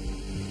coming.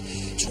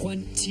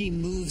 20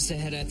 moves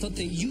ahead. I thought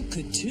that you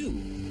could too.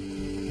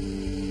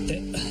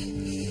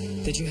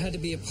 That you had to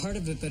be a part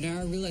of it, but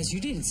now I realize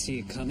you didn't see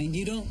it coming.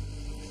 You don't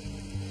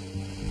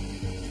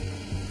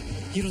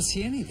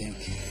see anything.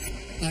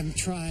 I'm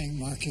trying,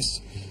 Marcus.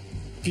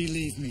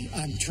 Believe me,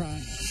 I'm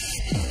trying.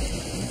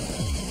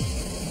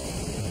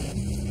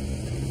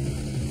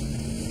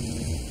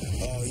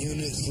 All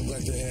units look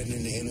like they're heading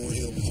into Inwood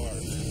Hill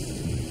Park.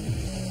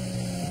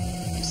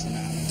 It's an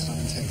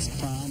out-of-context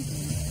problem.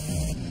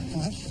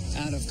 What?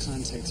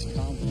 Out-of-context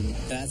problem.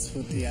 That's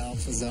what the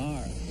alphas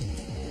are.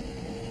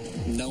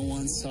 No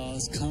one saw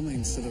us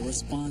coming, so the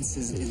response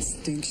is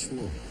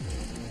instinctual,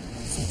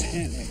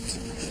 panicked,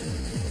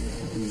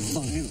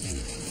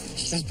 violent.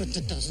 Yes, but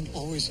that doesn't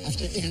always have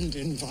to end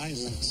in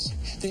violence.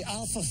 The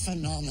alpha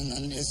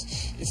phenomenon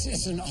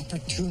is an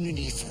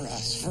opportunity for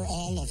us, for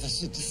all of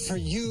us. For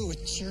you,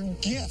 it's your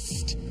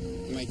gift.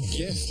 My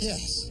gift?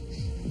 Yes.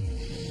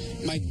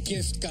 My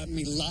gift got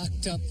me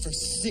locked up for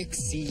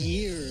 6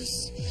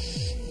 years.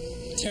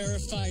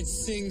 Terrified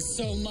Singh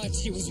so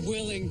much he was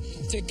willing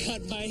to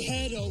cut my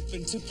head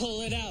open to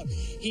pull it out.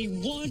 He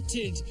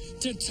wanted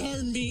to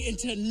turn me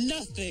into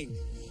nothing.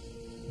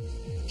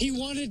 He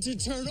wanted to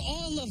turn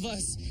all of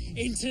us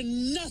into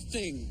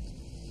nothing.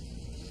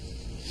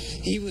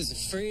 He was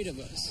afraid of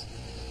us.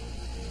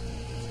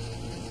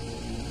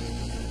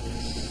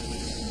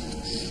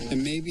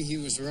 And maybe he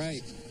was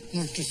right.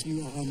 Marcus,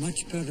 you are a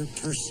much better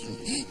person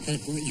at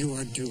what you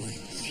are doing.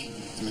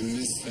 I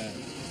miss that.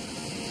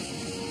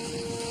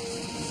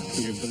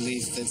 Your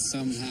belief that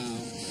somehow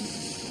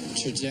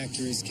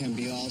trajectories can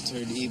be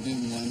altered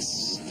even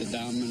once the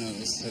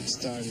dominoes have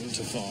started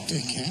to fall.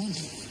 They can.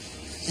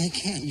 They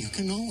can. You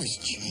can always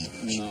change.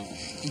 No,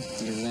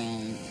 you're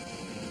wrong.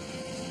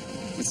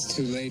 It's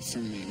too late for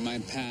me. My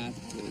path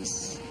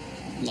is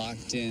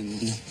locked in.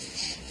 No.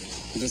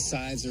 The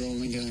sides are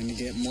only going to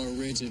get more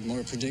rigid,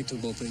 more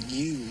predictable, but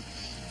you're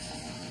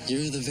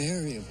the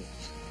variable.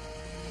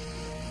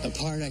 The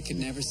part I could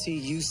never see.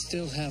 You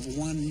still have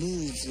one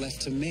move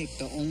left to make,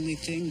 the only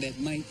thing that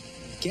might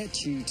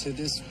get you to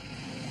this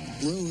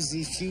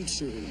rosy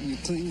future you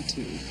cling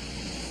to.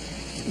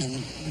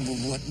 And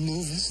what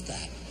move is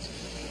that?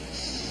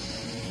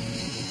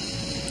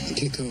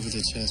 Kick over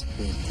the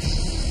chessboard.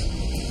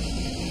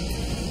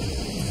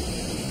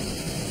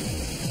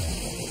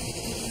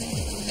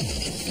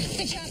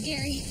 Good job,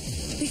 Gary.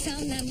 We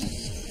found them.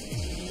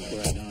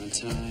 Right on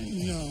time.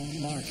 No,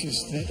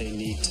 Marcus, They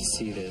need to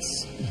see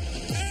this.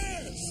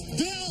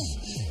 Bill!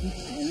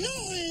 No,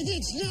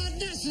 it's not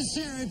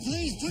necessary.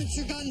 Please put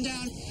your gun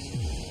down.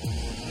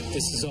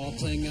 This is all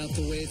playing out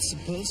the way it's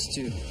supposed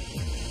to.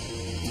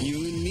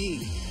 You and me,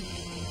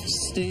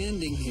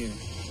 standing here.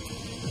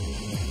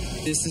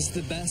 This is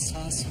the best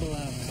possible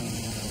outcome.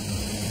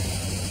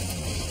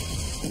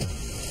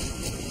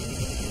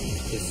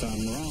 If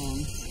I'm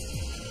wrong,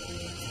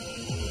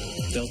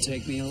 they'll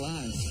take me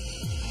alive.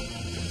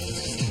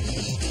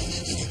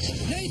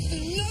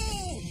 Nathan, no!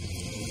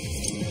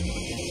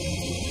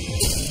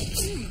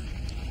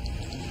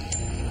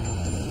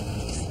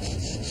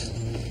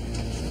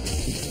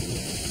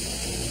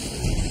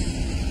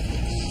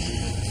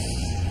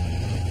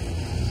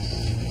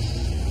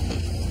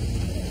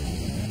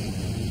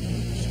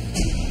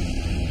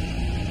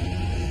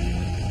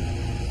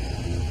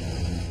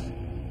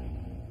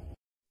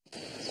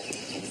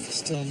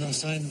 Still no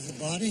sign of the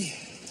body?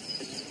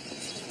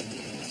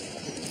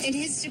 In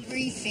his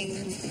debriefing,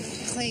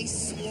 Clay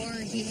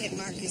swore he hit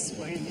Marcus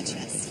square in the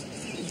chest.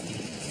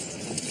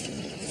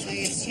 So I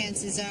guess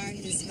chances are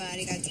his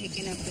body got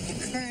taken up with the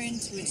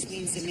current, which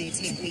means it may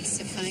take weeks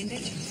to find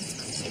it.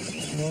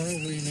 Or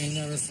we may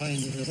never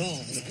find it at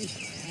all, right?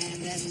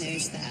 And then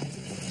there's that.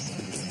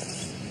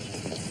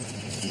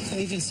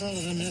 Agent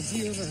Sullivan, have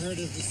you ever heard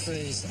of the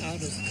phrase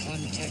out of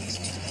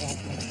context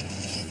problem?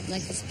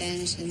 Like the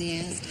Spanish and the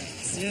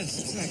Aztecs. Yes,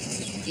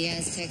 exactly. The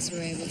Aztecs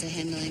were able to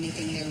handle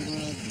anything their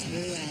world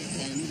threw at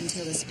them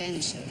until the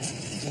Spanish showed up.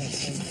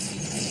 Yes,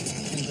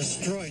 and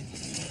destroyed.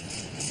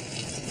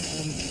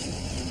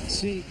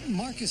 See,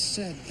 Marcus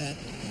said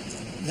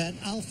that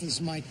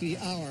alphas might be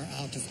our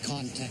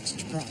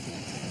out-of-context problem.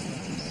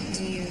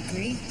 Do you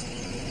agree?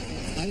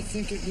 I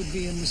think it would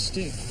be a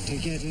mistake to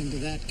get into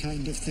that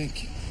kind of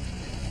thinking.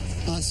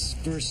 Us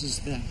versus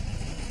them.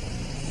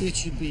 It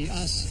should be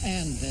us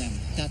and them.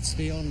 That's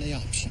the only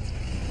option.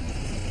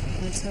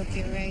 Let's hope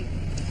you're right.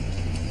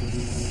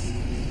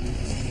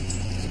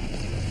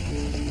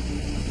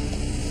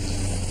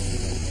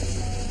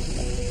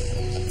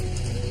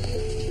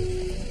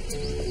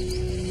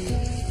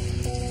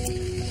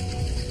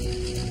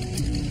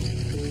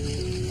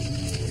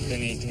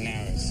 Been 18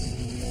 hours.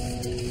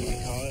 Want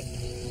to call it?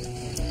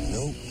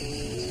 Nope.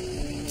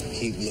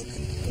 Keep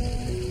looking.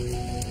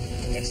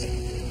 Yes, sir.